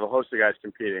 And you have a host of guys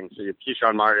competing. So you have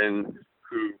Keyshawn Martin,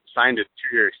 who signed a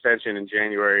 2-year extension in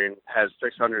January and has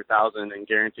 $600,000 in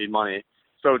guaranteed money.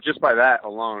 So just by that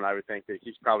alone, I would think that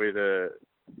he's probably the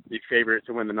favorite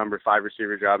to win the number 5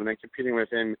 receiver job. And then competing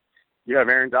with him, you have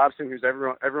Aaron Dobson, who's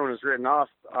everyone has written off.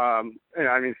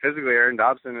 Physically, Aaron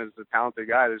Dobson is a talented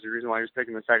guy. There's a reason why he was picked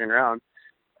in the second round.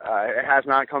 It has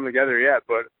not come together yet,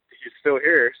 but he's still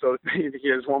here. So he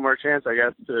has one more chance, I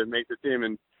guess, to make the team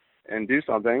and do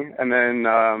something. And then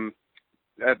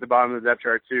at the bottom of the depth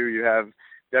chart, too, you have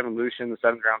Devin Lucien, the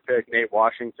 7th-round pick, Nate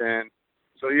Washington.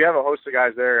 So you have a host of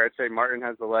guys there. I'd say Martin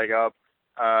has the leg up.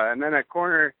 And then at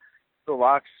corner, the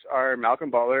locks are Malcolm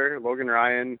Butler, Logan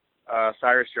Ryan,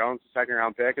 Cyrus Jones, the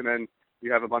 2nd-round pick, and then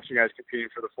you have a bunch of guys competing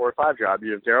for the 4-5 job.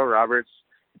 You have Darryl Roberts,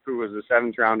 who was a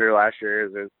 7th-rounder last year,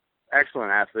 is an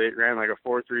excellent athlete, ran like a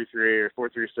 4.33 or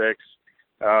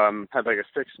 4.36, had like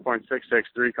a 6.66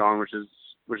 3-cone, which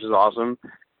is awesome.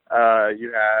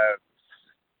 You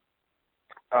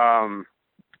have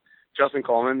Justin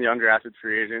Coleman, the undrafted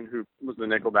free agent, who was the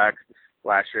nickelback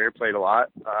last year, played a lot,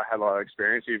 had a lot of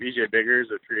experience. You have E.J. Biggers,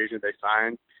 a free agent they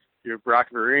signed. You have Brock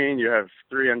Vereen. You have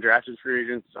 3 undrafted free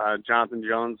agents. Jonathan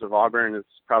Jones of Auburn is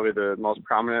probably the most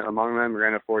prominent among them.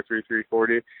 Ran a 4.33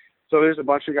 40. So there's a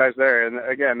bunch of guys there. And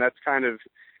again, that's kind of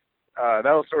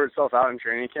that'll sort itself out in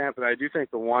training camp. And I do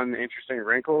think the one interesting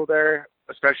wrinkle there,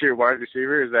 especially at wide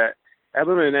receiver, is that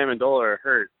Edelman and Amendola are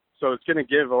hurt. So it's going to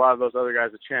give a lot of those other guys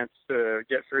a chance to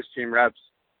get first-team reps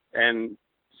and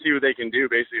see what they can do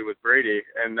basically with Brady.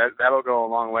 And that'll go a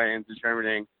long way in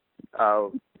determining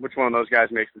which one of those guys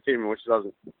makes the team and which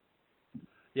doesn't.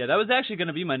 Yeah, that was actually going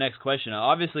to be my next question.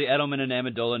 Obviously, Edelman and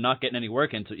Amendola not getting any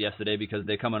work into yesterday because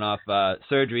they're coming off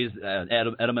surgeries.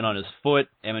 Edelman on his foot,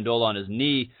 Amendola on his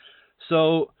knee.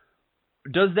 So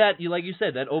does that, like you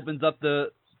said, that opens up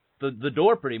the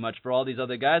door pretty much for all these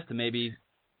other guys to maybe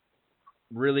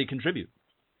really contribute?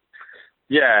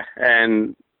 Yeah,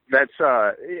 and that's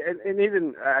and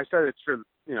even I said it's for,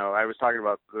 I was talking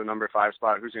about the number 5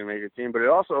 spot, who's going to make a team, but it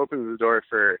also opens the door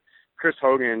for Chris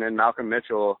Hogan and Malcolm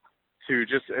Mitchell to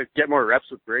just get more reps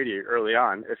with Brady early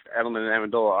on if Edelman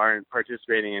and Amendola aren't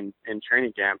participating in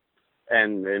training camp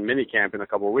and in mini camp in a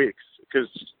couple of weeks. Because,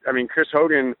 Chris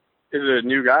Hogan is a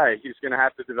new guy. He's going to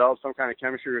have to develop some kind of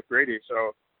chemistry with Brady.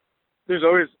 So there's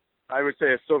always, I would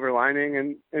say, a silver lining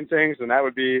in things, and that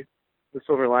would be the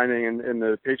silver lining in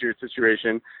the Patriots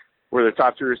situation where the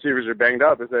top 2 receivers are banged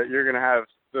up, is that you're going to have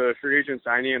the free agent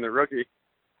signee and the rookie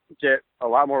get a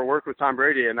lot more work with Tom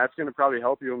Brady, and that's going to probably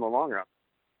help you in the long run.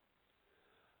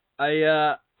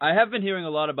 I have been hearing a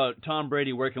lot about Tom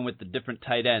Brady working with the different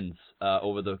tight ends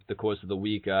over the course of the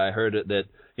week. I heard that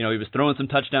he was throwing some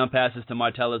touchdown passes to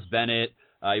Martellus Bennett.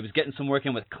 He was getting some work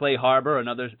in with Clay Harbor,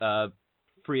 another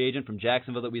free agent from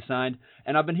Jacksonville that we signed.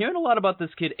 And I've been hearing a lot about this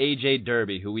kid, A.J.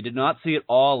 Derby, who we did not see at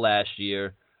all last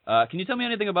year. Can you tell me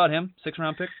anything about him,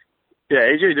 6th-round pick? Yeah,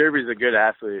 A.J. Derby's a good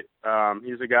athlete.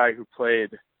 He's a guy who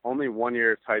played only 1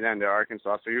 year of tight end at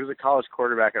Arkansas. So he was a college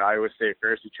quarterback at Iowa State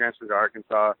first. He transferred to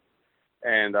Arkansas,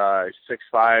 and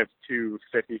 6'5",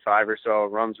 255 or so,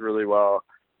 runs really well.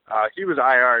 He was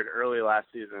IR'd early last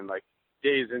season, like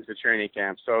days into training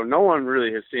camp. So no one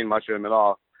really has seen much of him at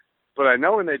all. But I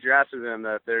know when they drafted him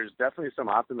that there's definitely some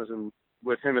optimism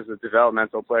with him as a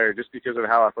developmental player just because of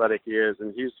how athletic he is.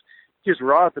 And he's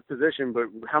raw at the position, but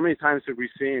how many times have we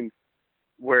seen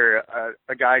where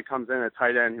a guy comes in at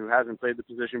tight end who hasn't played the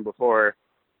position before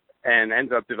and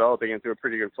ends up developing into a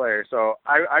pretty good player? So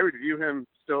I would view him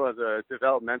still as a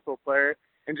developmental player.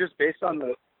 And just based on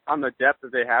the depth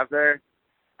that they have there,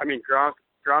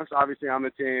 Gronk's obviously on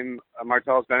the team.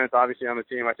 Martellus Bennett's obviously on the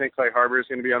team. I think Clay Harbor is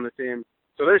going to be on the team.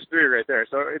 So there's 3 right there.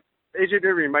 So A.J.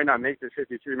 Derby might not make the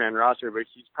 53-man roster, but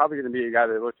he's probably going to be a guy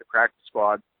that looks at practice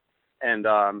squad and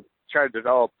try to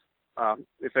develop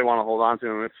if they want to hold on to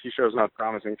him if he shows enough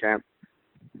promise in camp.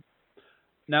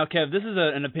 Now, Kev, this is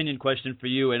an opinion question for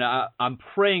you, and I'm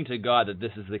praying to God that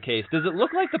this is the case. Does it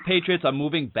look like the Patriots are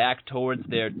moving back towards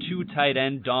their 2 tight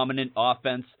end dominant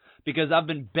offense? Because I've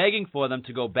been begging for them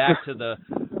to go back to the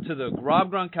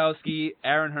Rob Gronkowski,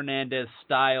 Aaron Hernandez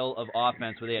style of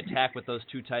offense where they attack with those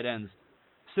 2 tight ends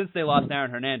since they lost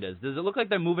Aaron Hernandez. Does it look like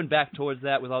they're moving back towards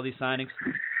that with all these signings?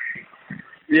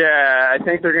 Yeah, I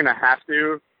think they're going to have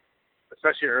to,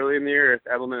 especially early in the year, if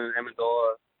Edelman and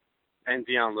Amendola and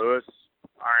Dion Lewis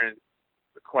aren't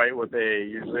quite what they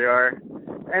usually are.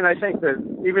 And I think that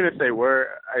even if they were,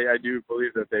 I do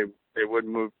believe that they would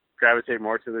gravitate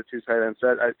more to the two tight end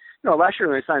set. Last year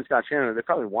when they signed Scott Chandler, they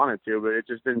probably wanted to, but it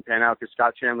just didn't pan out because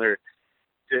Scott Chandler,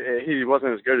 he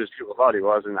wasn't as good as people thought he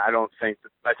was. And I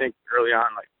think early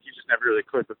on, like, he just never really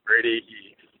clicked with Brady.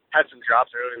 He had some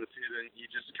drops early in the season.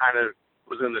 He just kind of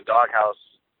was in the doghouse,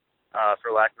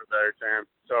 for lack of a better term.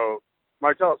 So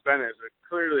Martellus Bennett is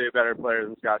clearly a better player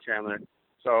than Scott Chandler.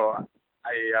 So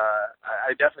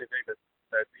I definitely think that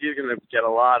he's going to get a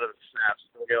lot of snaps.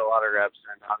 He'll get a lot of reps,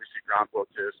 and obviously Gronk will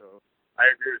too. So I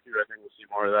agree with you. I think we'll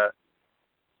see more of that.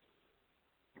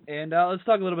 And let's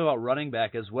talk a little bit about running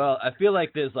back as well. I feel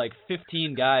like there's like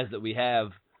 15 guys that we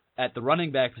have at the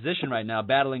running back position right now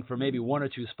battling for maybe one or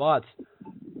two spots.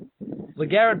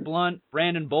 LeGarrette Blount,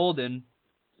 Brandon Bolden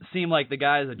seem like the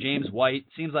guys, James White,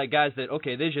 seems like guys that,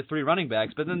 okay, there's your three running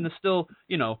backs, but then there's still,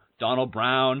 Donald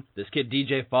Brown, this kid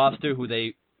DJ Foster, who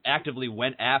they actively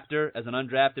went after as an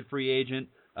undrafted free agent,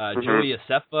 Joey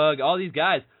Assefa, all these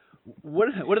guys. What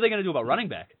are they going to do about running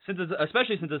back,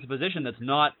 especially since it's a position that's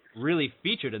not really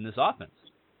featured in this offense?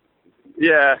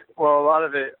 Yeah, well, a lot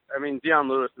of it, Dion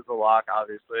Lewis is a lock,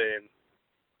 obviously, and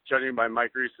judging by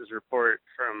Mike Reese's report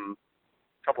from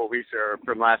a couple of weeks or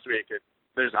from last week,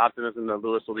 there's optimism that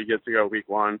Lewis will be good to go week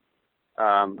one.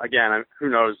 Again, who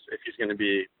knows if he's going to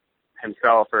be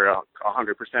himself for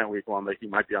 100% week one, but he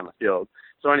might be on the field.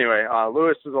 So anyway,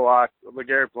 Lewis is a lock.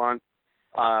 LeGarrette Blount.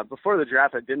 Before the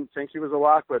draft, I didn't think he was a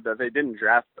lock, but they didn't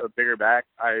draft a bigger back.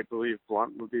 I believe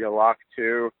Blount would be a lock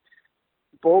too.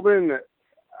 Bolden,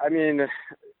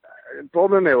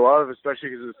 Bolden they love, especially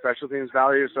because of the special teams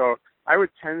value. So I would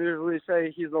tentatively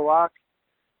say he's a lock,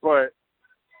 but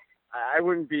I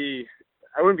wouldn't be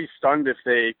stunned if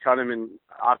they cut him and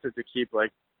opted to keep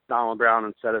like Donald Brown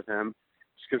instead of him,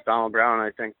 just because Donald Brown,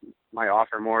 I think, might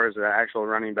offer more as an actual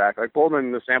running back. Like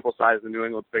Bolden, the sample size in New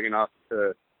England's big enough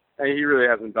to, he really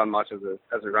hasn't done much as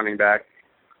a running back.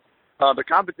 The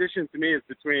competition to me is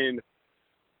between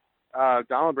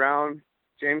Donald Brown,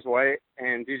 James White,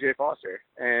 and DJ Foster,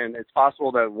 and it's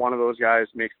possible that one of those guys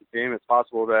makes the team. It's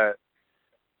possible that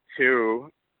two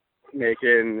make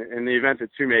it. In the event that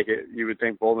two make it, you would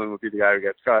think Bolden would be the guy who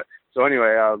gets cut. So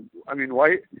anyway,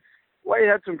 White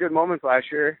had some good moments last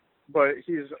year, but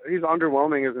he's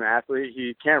underwhelming as an athlete.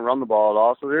 He can't run the ball at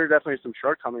all, so there are definitely some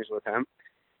shortcomings with him.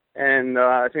 And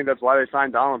I think that's why they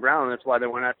signed Donald Brown, and that's why they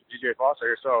went after DJ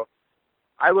Foster. So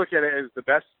I look at it as the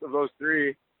best of those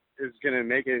three is going to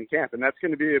make it in camp, and that's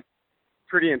going to be a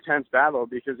pretty intense battle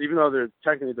because even though they're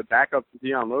technically the backup to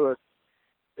Dion Lewis,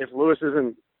 if Lewis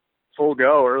isn't full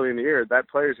go early in the year, that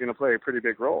player is going to play a pretty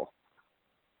big role.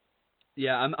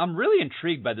 Yeah, I'm really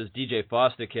intrigued by this DJ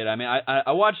Foster kid.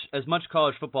 I watch as much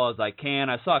college football as I can.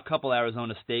 I saw a couple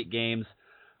Arizona State games.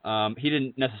 He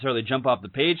didn't necessarily jump off the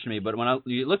page to me, but when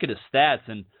you look at his stats,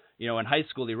 and in high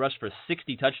school he rushed for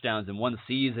 60 touchdowns in one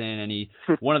season, and he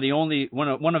one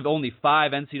of only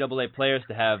 5 NCAA players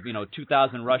to have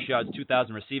 2,000 rush yards,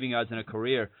 2,000 receiving yards in a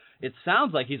career. It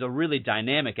sounds like he's a really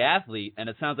dynamic athlete, and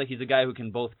it sounds like he's a guy who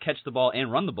can both catch the ball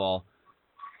and run the ball.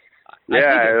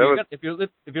 Yeah, if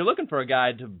you're looking for a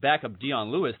guy to back up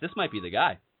Dion Lewis, this might be the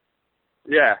guy.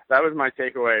 Yeah, that was my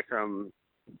takeaway from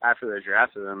after they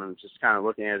drafted him, and just kind of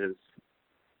looking at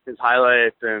his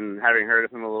highlights and having heard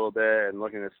of him a little bit and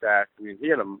looking at his stats. He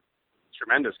had a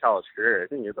tremendous college career. I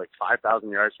think he had like 5,000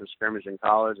 yards from scrimmage in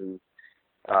college and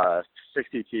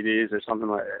 60 TDs or something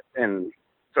like that. And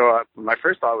so my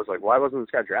first thought was like, why wasn't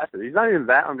this guy drafted? He's not even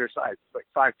that undersized. It's like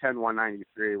 5'10",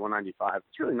 193, 195.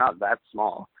 It's really not that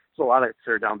small. There's a lot of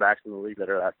third down backs in the league that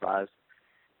are that size.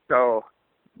 So,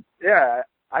 yeah,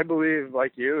 I believe,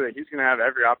 like you, that he's going to have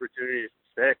every opportunity to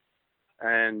stick.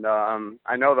 And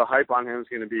I know the hype on him is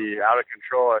going to be out of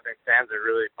control. I think fans are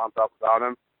really pumped up about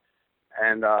him.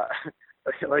 And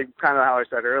like kind of how I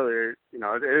said earlier,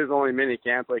 it is only mini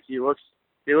camp. Like he looks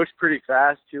pretty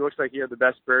fast. He looks like he had the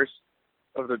best burst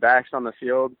of the backs on the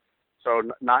field. So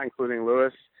not including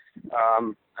Lewis.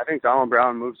 I think Donald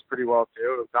Brown moves pretty well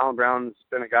too. Donald Brown's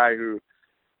been a guy who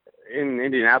in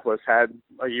Indianapolis had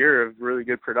a year of really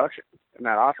good production in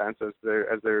that offense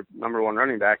as their number one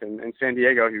running back. And in San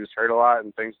Diego, he was hurt a lot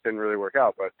and things didn't really work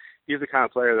out. But he's the kind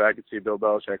of player that I could see Bill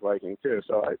Belichick liking too.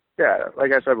 So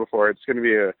like I said before, it's going to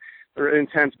be an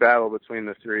intense battle between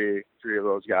the three of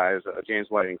those guys, James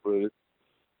White included.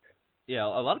 Yeah,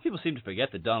 a lot of people seem to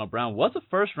forget that Donald Brown was a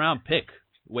first-round pick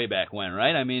way back when,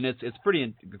 right? It's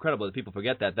pretty incredible that people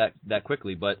forget that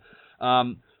quickly. But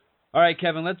All right,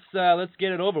 Kevin, let's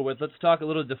get it over with. Let's talk a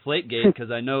little Deflategate because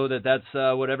I know that's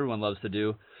what everyone loves to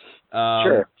do.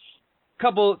 Sure.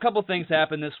 Couple things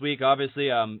happened this week. Obviously,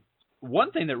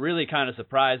 one thing that really kind of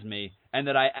surprised me and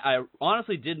that I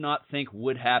honestly did not think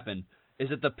would happen is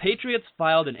that the Patriots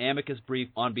filed an amicus brief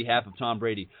on behalf of Tom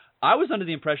Brady. I was under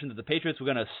the impression that the Patriots were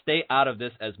going to stay out of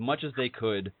this as much as they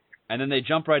could, and then they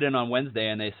jump right in on Wednesday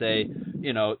and they say,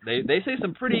 they say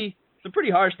some pretty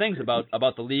harsh things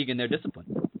about the league and their discipline.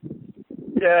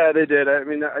 Yeah, they did. I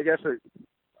mean, I guess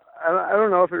I don't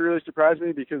know if it really surprised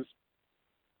me because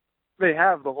they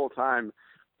have the whole time,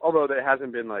 although it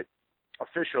hasn't been like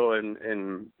official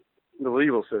in the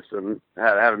legal system.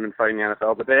 Haven't been fighting the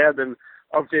NFL, but they have been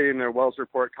updating their Wells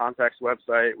Report Context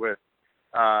website with,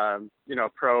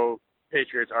 pro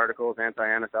Patriots articles,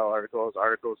 anti-NFL articles,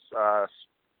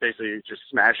 basically just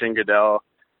smashing Goodell.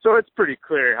 So it's pretty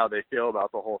clear how they feel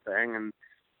about the whole thing. And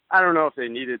I don't know if they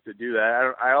needed to do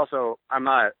that. I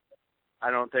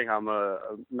don't think I'm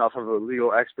enough of a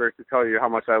legal expert to tell you how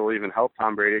much that will even help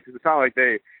Tom Brady, because it's not like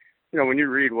they, when you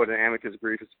read what an amicus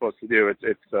brief is supposed to do,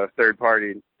 it's a third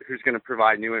party who's going to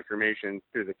provide new information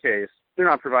through the case. They're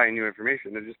not providing new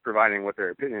information. They're just providing what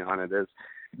their opinion on it is.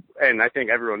 And I think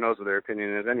everyone knows what their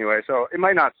opinion is anyway. So it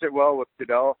might not sit well with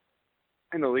Goodell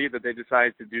and the league that they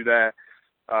decided to do that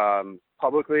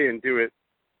publicly and do it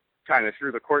kind of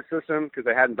through the court system because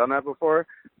they hadn't done that before.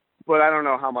 But I don't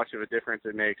know how much of a difference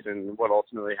it makes in what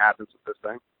ultimately happens with this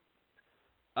thing.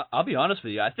 I'll be honest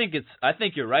with you. I think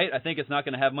you're right. I think it's not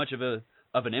going to have much of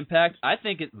an impact. I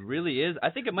think it really is. I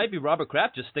think it might be Robert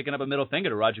Kraft just sticking up a middle finger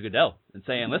to Roger Goodell and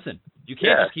saying, listen, you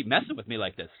can't just keep messing with me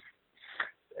like this.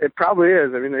 It probably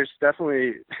is. I mean, there's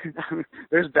definitely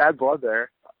there's bad blood there,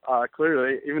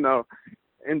 clearly, even though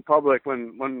in public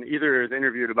when either is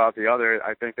interviewed about the other,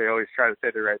 I think they always try to say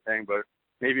the right thing, but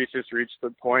maybe it's just reached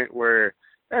the point where,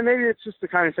 and maybe it's just the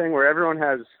kind of thing where everyone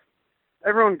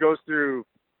goes through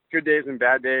good days and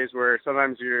bad days where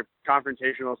sometimes you're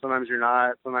confrontational, sometimes you're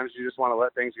not, sometimes you just want to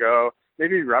let things go.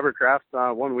 Maybe Robert Kraft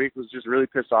 1 week was just really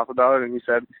pissed off about it, and he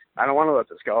said, "I don't want to let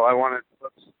this go. I want to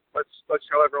let's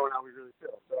show everyone how we really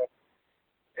feel." So,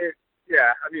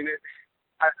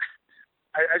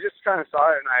 I just kind of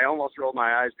saw it and I almost rolled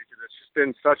my eyes because it's just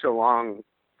been such a long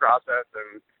process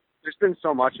and there's been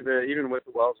so much of it, even with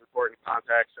the Wells Report and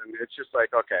context, and it's just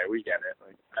like, okay, we get it.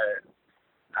 Like,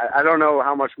 I don't know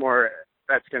how much more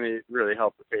that's going to really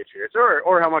help the Patriots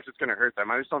or how much it's going to hurt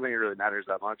them. I just don't think it really matters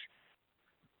that much.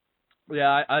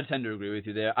 Yeah, I tend to agree with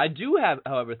you there. I do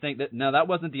however, think that now that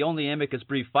wasn't the only amicus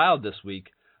brief filed this week.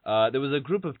 There was a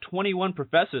group of 21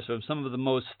 professors from some of the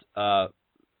most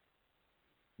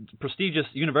prestigious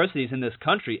universities in this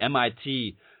country,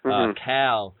 MIT,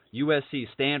 Cal, USC,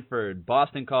 Stanford,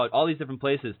 Boston College, all these different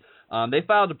places. They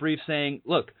filed a brief saying,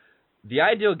 look, the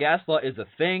ideal gas law is a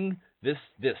thing. This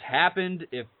happened.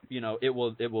 If it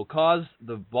will cause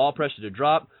the ball pressure to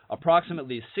drop.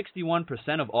 Approximately 61%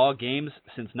 of all games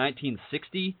since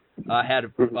 1960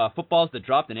 had footballs that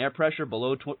dropped in air pressure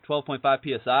below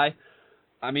 12.5 psi.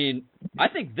 I mean, I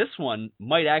think this one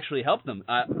might actually help them.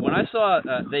 When I saw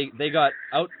they got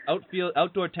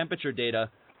outdoor temperature data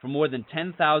for more than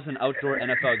 10,000 outdoor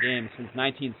NFL games since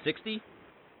 1960,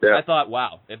 I thought,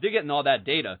 wow, if they're getting all that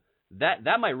data,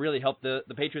 that might really help the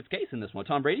Patriots' case in this one,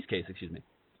 Tom Brady's case, excuse me.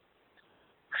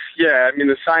 Yeah, I mean,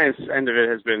 the science end of it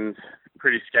has been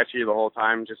pretty sketchy the whole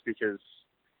time just because,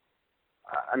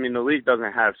 the league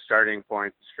doesn't have starting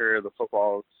points for the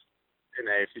footballs in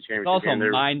the AFC Championship. It's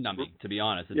also mind-numbing, to be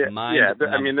honest. It's mind-numbing.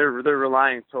 I mean, they're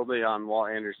relying totally on Walt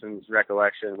Anderson's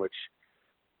recollection, which,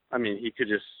 I mean, he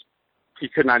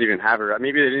could not even have it.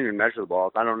 Maybe they didn't even measure the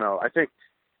balls. I don't know. I think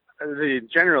the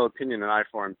general opinion that I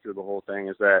formed through the whole thing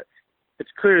is that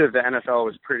it's clear that the NFL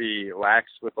was pretty lax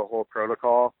with the whole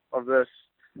protocol of this.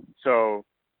 So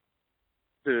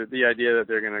the idea that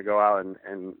they're going to go out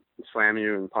and slam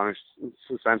you and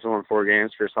suspend someone 4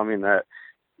 games for something that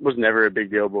was never a big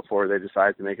deal before they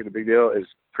decided to make it a big deal is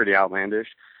pretty outlandish.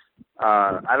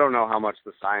 I don't know how much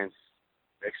the science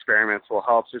experiments will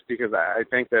help just because I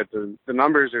think that the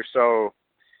numbers are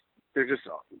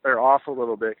they're off a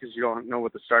little bit because you don't know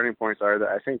what the starting points are. That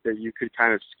I think that you could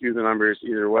kind of skew the numbers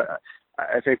either way.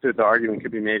 I think that the argument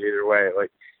could be made either way.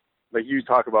 Like you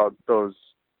talk about the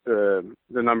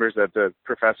numbers that the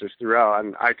professors threw out,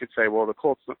 and I could say, well, the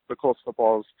Colts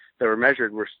footballs that were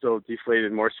measured were still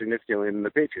deflated more significantly than the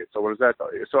Patriots. So what does that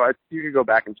tell you? So you could go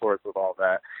back and forth with all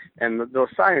that, and the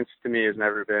science to me has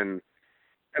never been.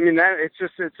 I mean, it's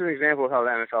an example of how the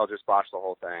NFL just botched the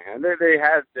whole thing, and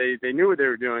they knew what they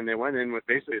were doing. They went in with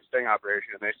basically a sting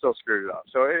operation, and they still screwed it up.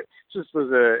 So it just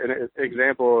was an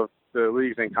example of the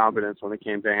league's incompetence when it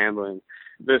came to handling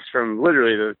this from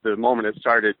literally the moment it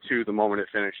started to the moment it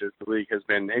finishes. The league has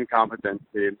been incompetent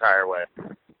the entire way.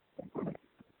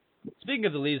 Speaking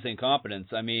of the league's incompetence,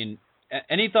 I mean,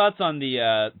 any thoughts on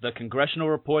the congressional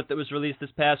report that was released this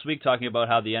past week talking about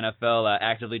how the NFL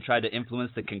actively tried to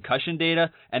influence the concussion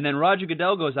data, and then Roger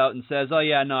Goodell goes out and says, "Oh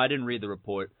yeah, no, I didn't read the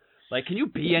report." Like, can you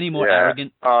be any more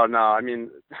arrogant? Oh no, I mean,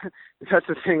 that's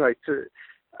the thing. Like, the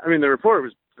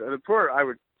report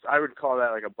I would call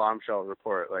that like a bombshell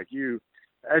report. Like,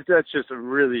 that's just a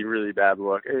really, really bad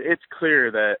look. It's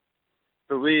clear that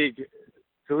the league's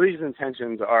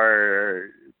intentions are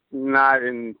not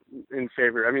in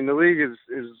favor. I mean, the league is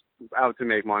out to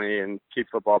make money and keep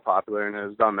football popular, and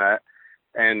has done that.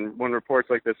 And when reports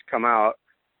like this come out,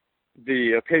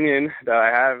 the opinion that I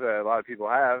have, that a lot of people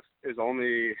have, is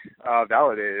only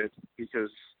validated because,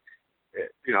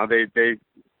 they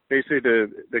basically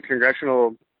the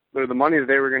congressional, or the money that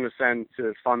they were going to send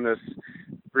to fund this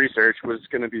research was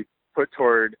going to be put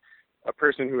toward a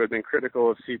person who had been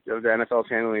critical of the NFL's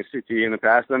handling of CTE in the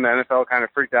past. Then the NFL kind of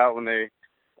freaked out when they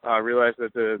realized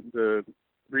that the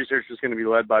research was going to be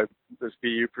led by this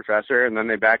BU professor, and then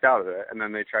they backed out of it. And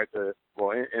then they tried to,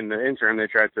 in the interim, they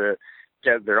tried to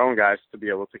get their own guys to be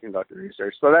able to conduct the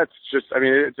research. So that's just,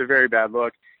 it's a very bad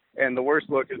look. And the worst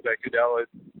look is that Goodell is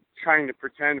trying to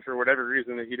pretend for whatever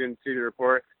reason that he didn't see the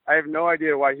report. I have no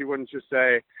idea why he wouldn't just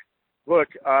say, look,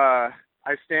 I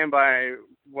stand by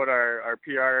what our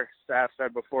PR staff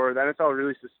said before. The NFL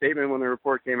released a statement when the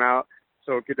report came out.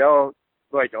 So Goodell,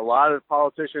 like a lot of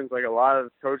politicians, like a lot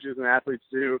of coaches and athletes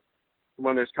do,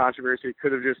 when there's controversy,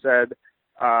 could have just said,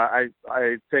 I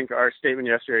think our statement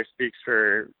yesterday speaks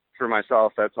for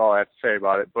myself. That's all I have to say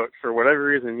about it. But for whatever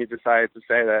reason, he decided to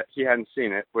say that he hadn't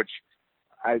seen it, which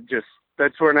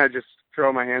that's when I just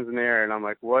throw my hands in the air and I'm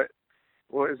like, what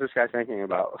is this guy thinking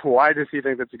about? Why does he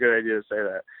think that's a good idea to say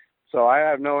that? So I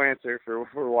have no answer for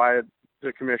why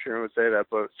the commissioner would say that,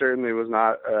 but certainly was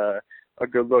not a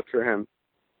good look for him.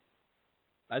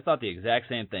 I thought the exact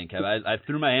same thing, Kev. I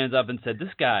threw my hands up and said,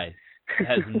 this guy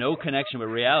has no connection with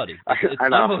reality. It's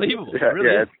unbelievable. Yeah, it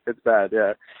really is. It's bad,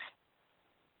 yeah.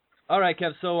 All right,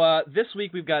 Kev, so this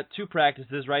week we've got 2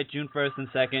 practices, right, June 1st and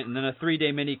 2nd, and then a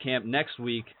 3-day mini camp next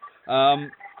week.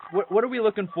 What are we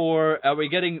looking for? Are we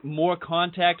getting more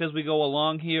contact as we go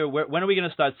along here? When are we going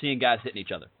to start seeing guys hitting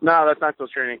each other? No, that's not till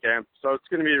training camp. So it's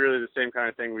going to be really the same kind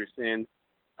of thing we've seen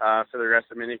for the rest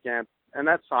of mini camp, and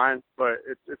that's fine. But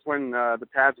it's when the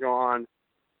pads go on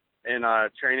in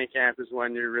training camp is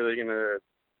when you're really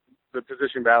the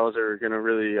position battles are going to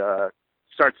really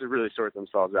start to really sort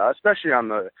themselves out, especially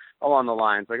along the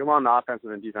lines. Like along the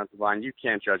offensive and defensive line, you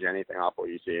can't judge anything off what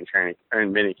you see in training or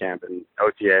in mini camp and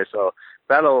OTA. So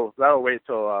that'll wait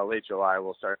till late July.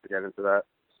 We'll start to get into that.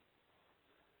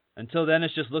 Until then,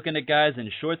 it's just looking at guys in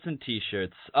shorts and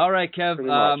T-shirts. All right, Kev.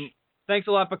 Thanks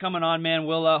a lot for coming on, man.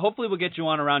 We'll hopefully we'll get you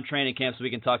on around training camp so we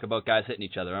can talk about guys hitting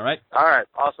each other. All right. All right.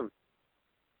 Awesome.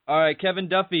 All right, Kevin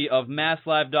Duffy of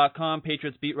MassLive.com,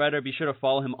 Patriots beat writer. Be sure to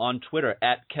follow him on Twitter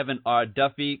at Kevin R.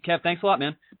 Duffy. Kev, thanks a lot,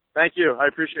 man. Thank you. I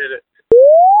appreciate it.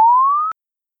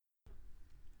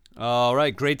 All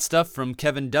right, great stuff from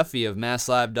Kevin Duffy of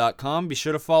MassLive.com. Be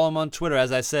sure to follow him on Twitter,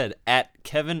 as I said, at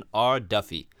Kevin R.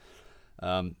 Duffy.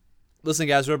 Listen,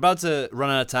 guys, we're about to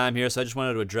run out of time here, so I just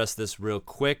wanted to address this real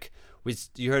quick.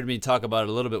 You heard me talk about it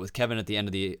a little bit with Kevin at the end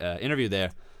of the interview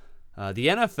there. The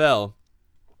NFL...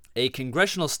 A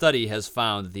congressional study has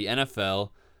found that the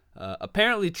NFL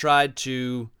apparently tried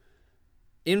to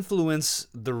influence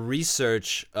the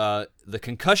research, the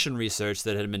concussion research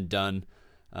that had been done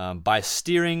by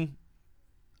steering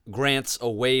grants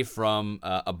away from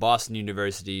a Boston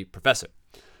University professor.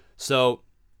 So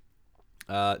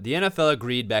the NFL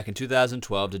agreed back in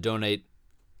 2012 to donate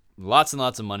lots and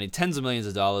lots of money, tens of millions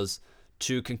of dollars,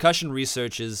 to concussion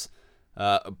research's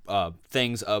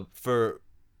things for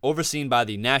overseen by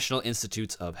the National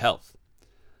Institutes of Health,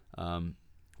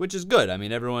 which is good. I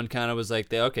mean, everyone kind of was like,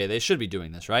 they should be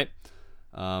doing this, right?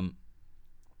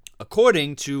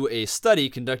 According to a study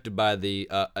conducted by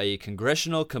a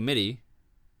congressional committee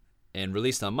and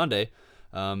released on Monday,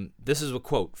 this is a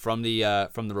quote from the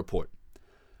report.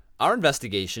 Our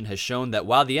investigation has shown that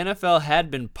while the NFL had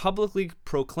been publicly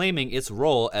proclaiming its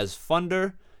role as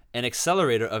funder and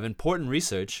accelerator of important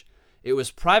research, it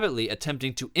was privately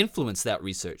attempting to influence that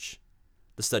research,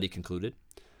 the study concluded.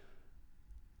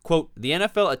 Quote, the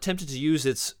NFL attempted to use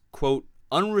its, quote,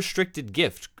 unrestricted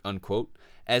gift, unquote,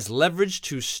 as leverage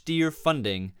to steer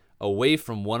funding away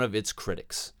from one of its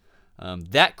critics.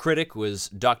 That critic was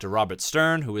Dr. Robert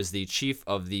Stern, who is the chief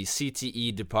of the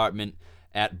CTE department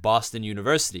at Boston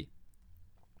University.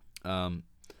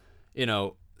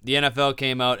 the NFL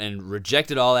came out and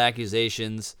rejected all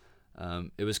accusations.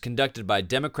 It was conducted by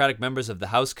Democratic members of the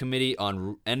House Committee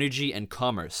on Energy and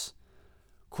Commerce.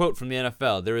 Quote from the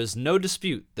NFL, "There is no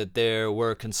dispute that there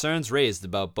were concerns raised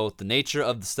about both the nature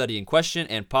of the study in question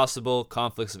and possible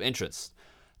conflicts of interest.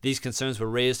 These concerns were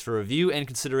raised for review and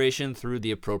consideration through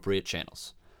the appropriate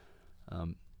channels."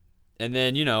 And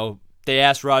then, they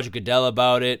asked Roger Goodell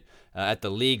about it at the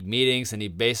league meetings, and he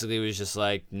basically was just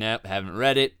like, nope, haven't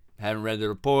read it, haven't read the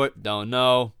report, don't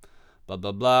know, blah,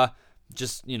 blah, blah.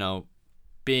 Just,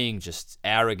 being just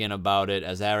arrogant about it,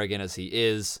 as arrogant as he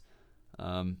is.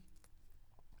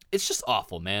 It's just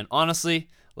awful, man. Honestly,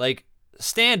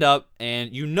 stand up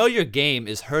and your game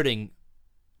is hurting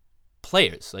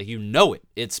players. It.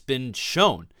 It's been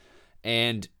shown.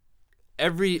 And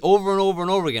over and over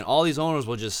and over again, all these owners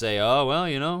will just say, oh, well,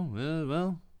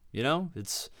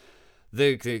 it's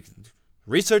the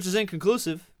research is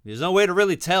inconclusive. There's no way to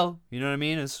really tell. You know what I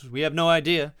mean? We have no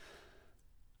idea.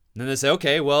 And then they say,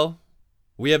 okay, well,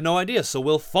 we have no idea, so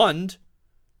we'll fund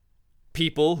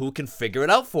people who can figure it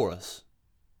out for us.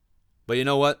 But you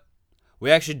know what?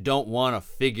 We actually don't want to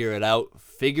figure it out.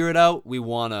 We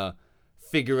want to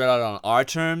figure it out on our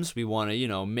terms. We want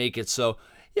to, make it so,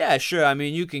 yeah, sure, I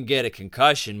mean, you can get a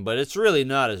concussion, but it's really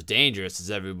not as dangerous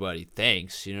as everybody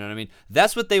thinks. You know what I mean?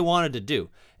 That's what they wanted to do.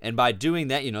 And by doing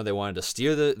that, they wanted to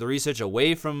steer the research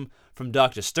away from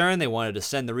Dr. Stern. They wanted to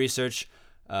send the research,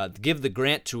 give the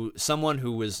grant to someone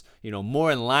who was,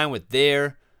 more in line with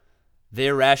their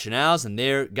rationales and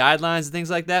their guidelines and things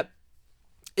like that.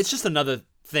 It's just another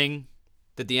thing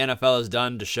that the NFL has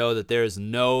done to show that there is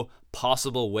no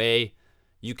possible way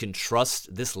you can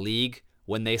trust this league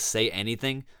when they say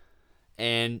anything.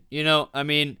 And,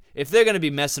 if they're going to be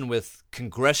messing with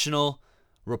congressional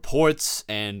reports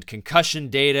and concussion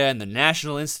data and the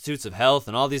National Institutes of Health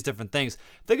and all these different things,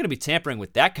 if they're going to be tampering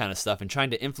with that kind of stuff and trying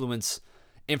to influence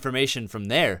information from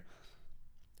there,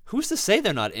 who's to say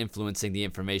they're not influencing the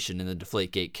information in the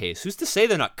Deflategate case? Who's to say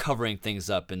they're not covering things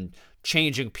up and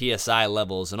changing PSI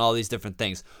levels and all these different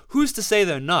things? Who's to say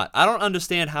they're not? I don't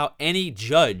understand how any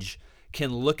judge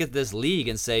can look at this league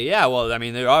and say, yeah, well, I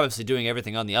mean, they're obviously doing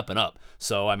everything on the up and up.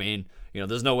 So, I mean,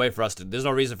 there's no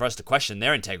reason for us to question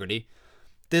their integrity.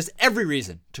 There's every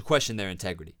reason to question their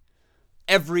integrity.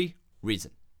 Every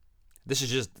reason. This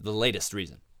is just the latest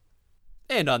reason.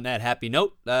 And on that happy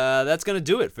note, that's going to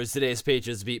do it for today's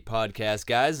Patriots Beat podcast,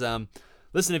 guys.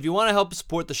 Listen, if you want to help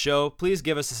support the show, please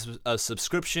give us a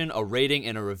subscription, a rating,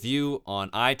 and a review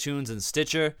on iTunes and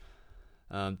Stitcher.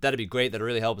 That'd be great. That'd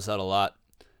really help us out a lot.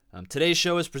 Today's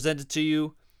show is presented to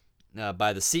you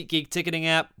by the SeatGeek ticketing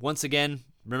app. Once again,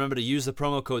 remember to use the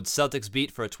promo code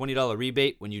CelticsBeat for a $20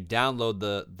 rebate when you download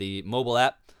the mobile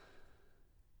app.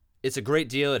 It's a great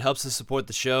deal. It helps us support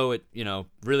the show. It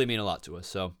really mean a lot to us.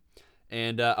 So,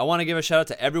 and I want to give a shout out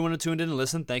to everyone who tuned in and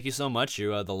listened. Thank you so much.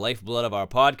 You're the lifeblood of our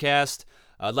podcast.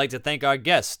 I'd like to thank our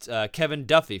guest, Kevin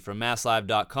Duffy from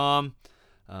MassLive.com.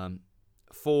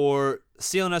 For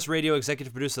CLNS Radio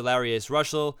executive producer Larry Ace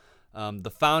Russell.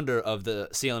 The founder of the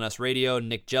CLNS Radio,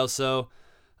 Nick Gelso.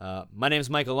 My name is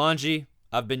Michael Longi.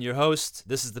 I've been your host.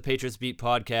 This is the Patriots Beat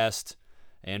podcast,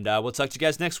 and we'll talk to you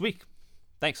guys next week.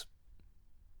 Thanks.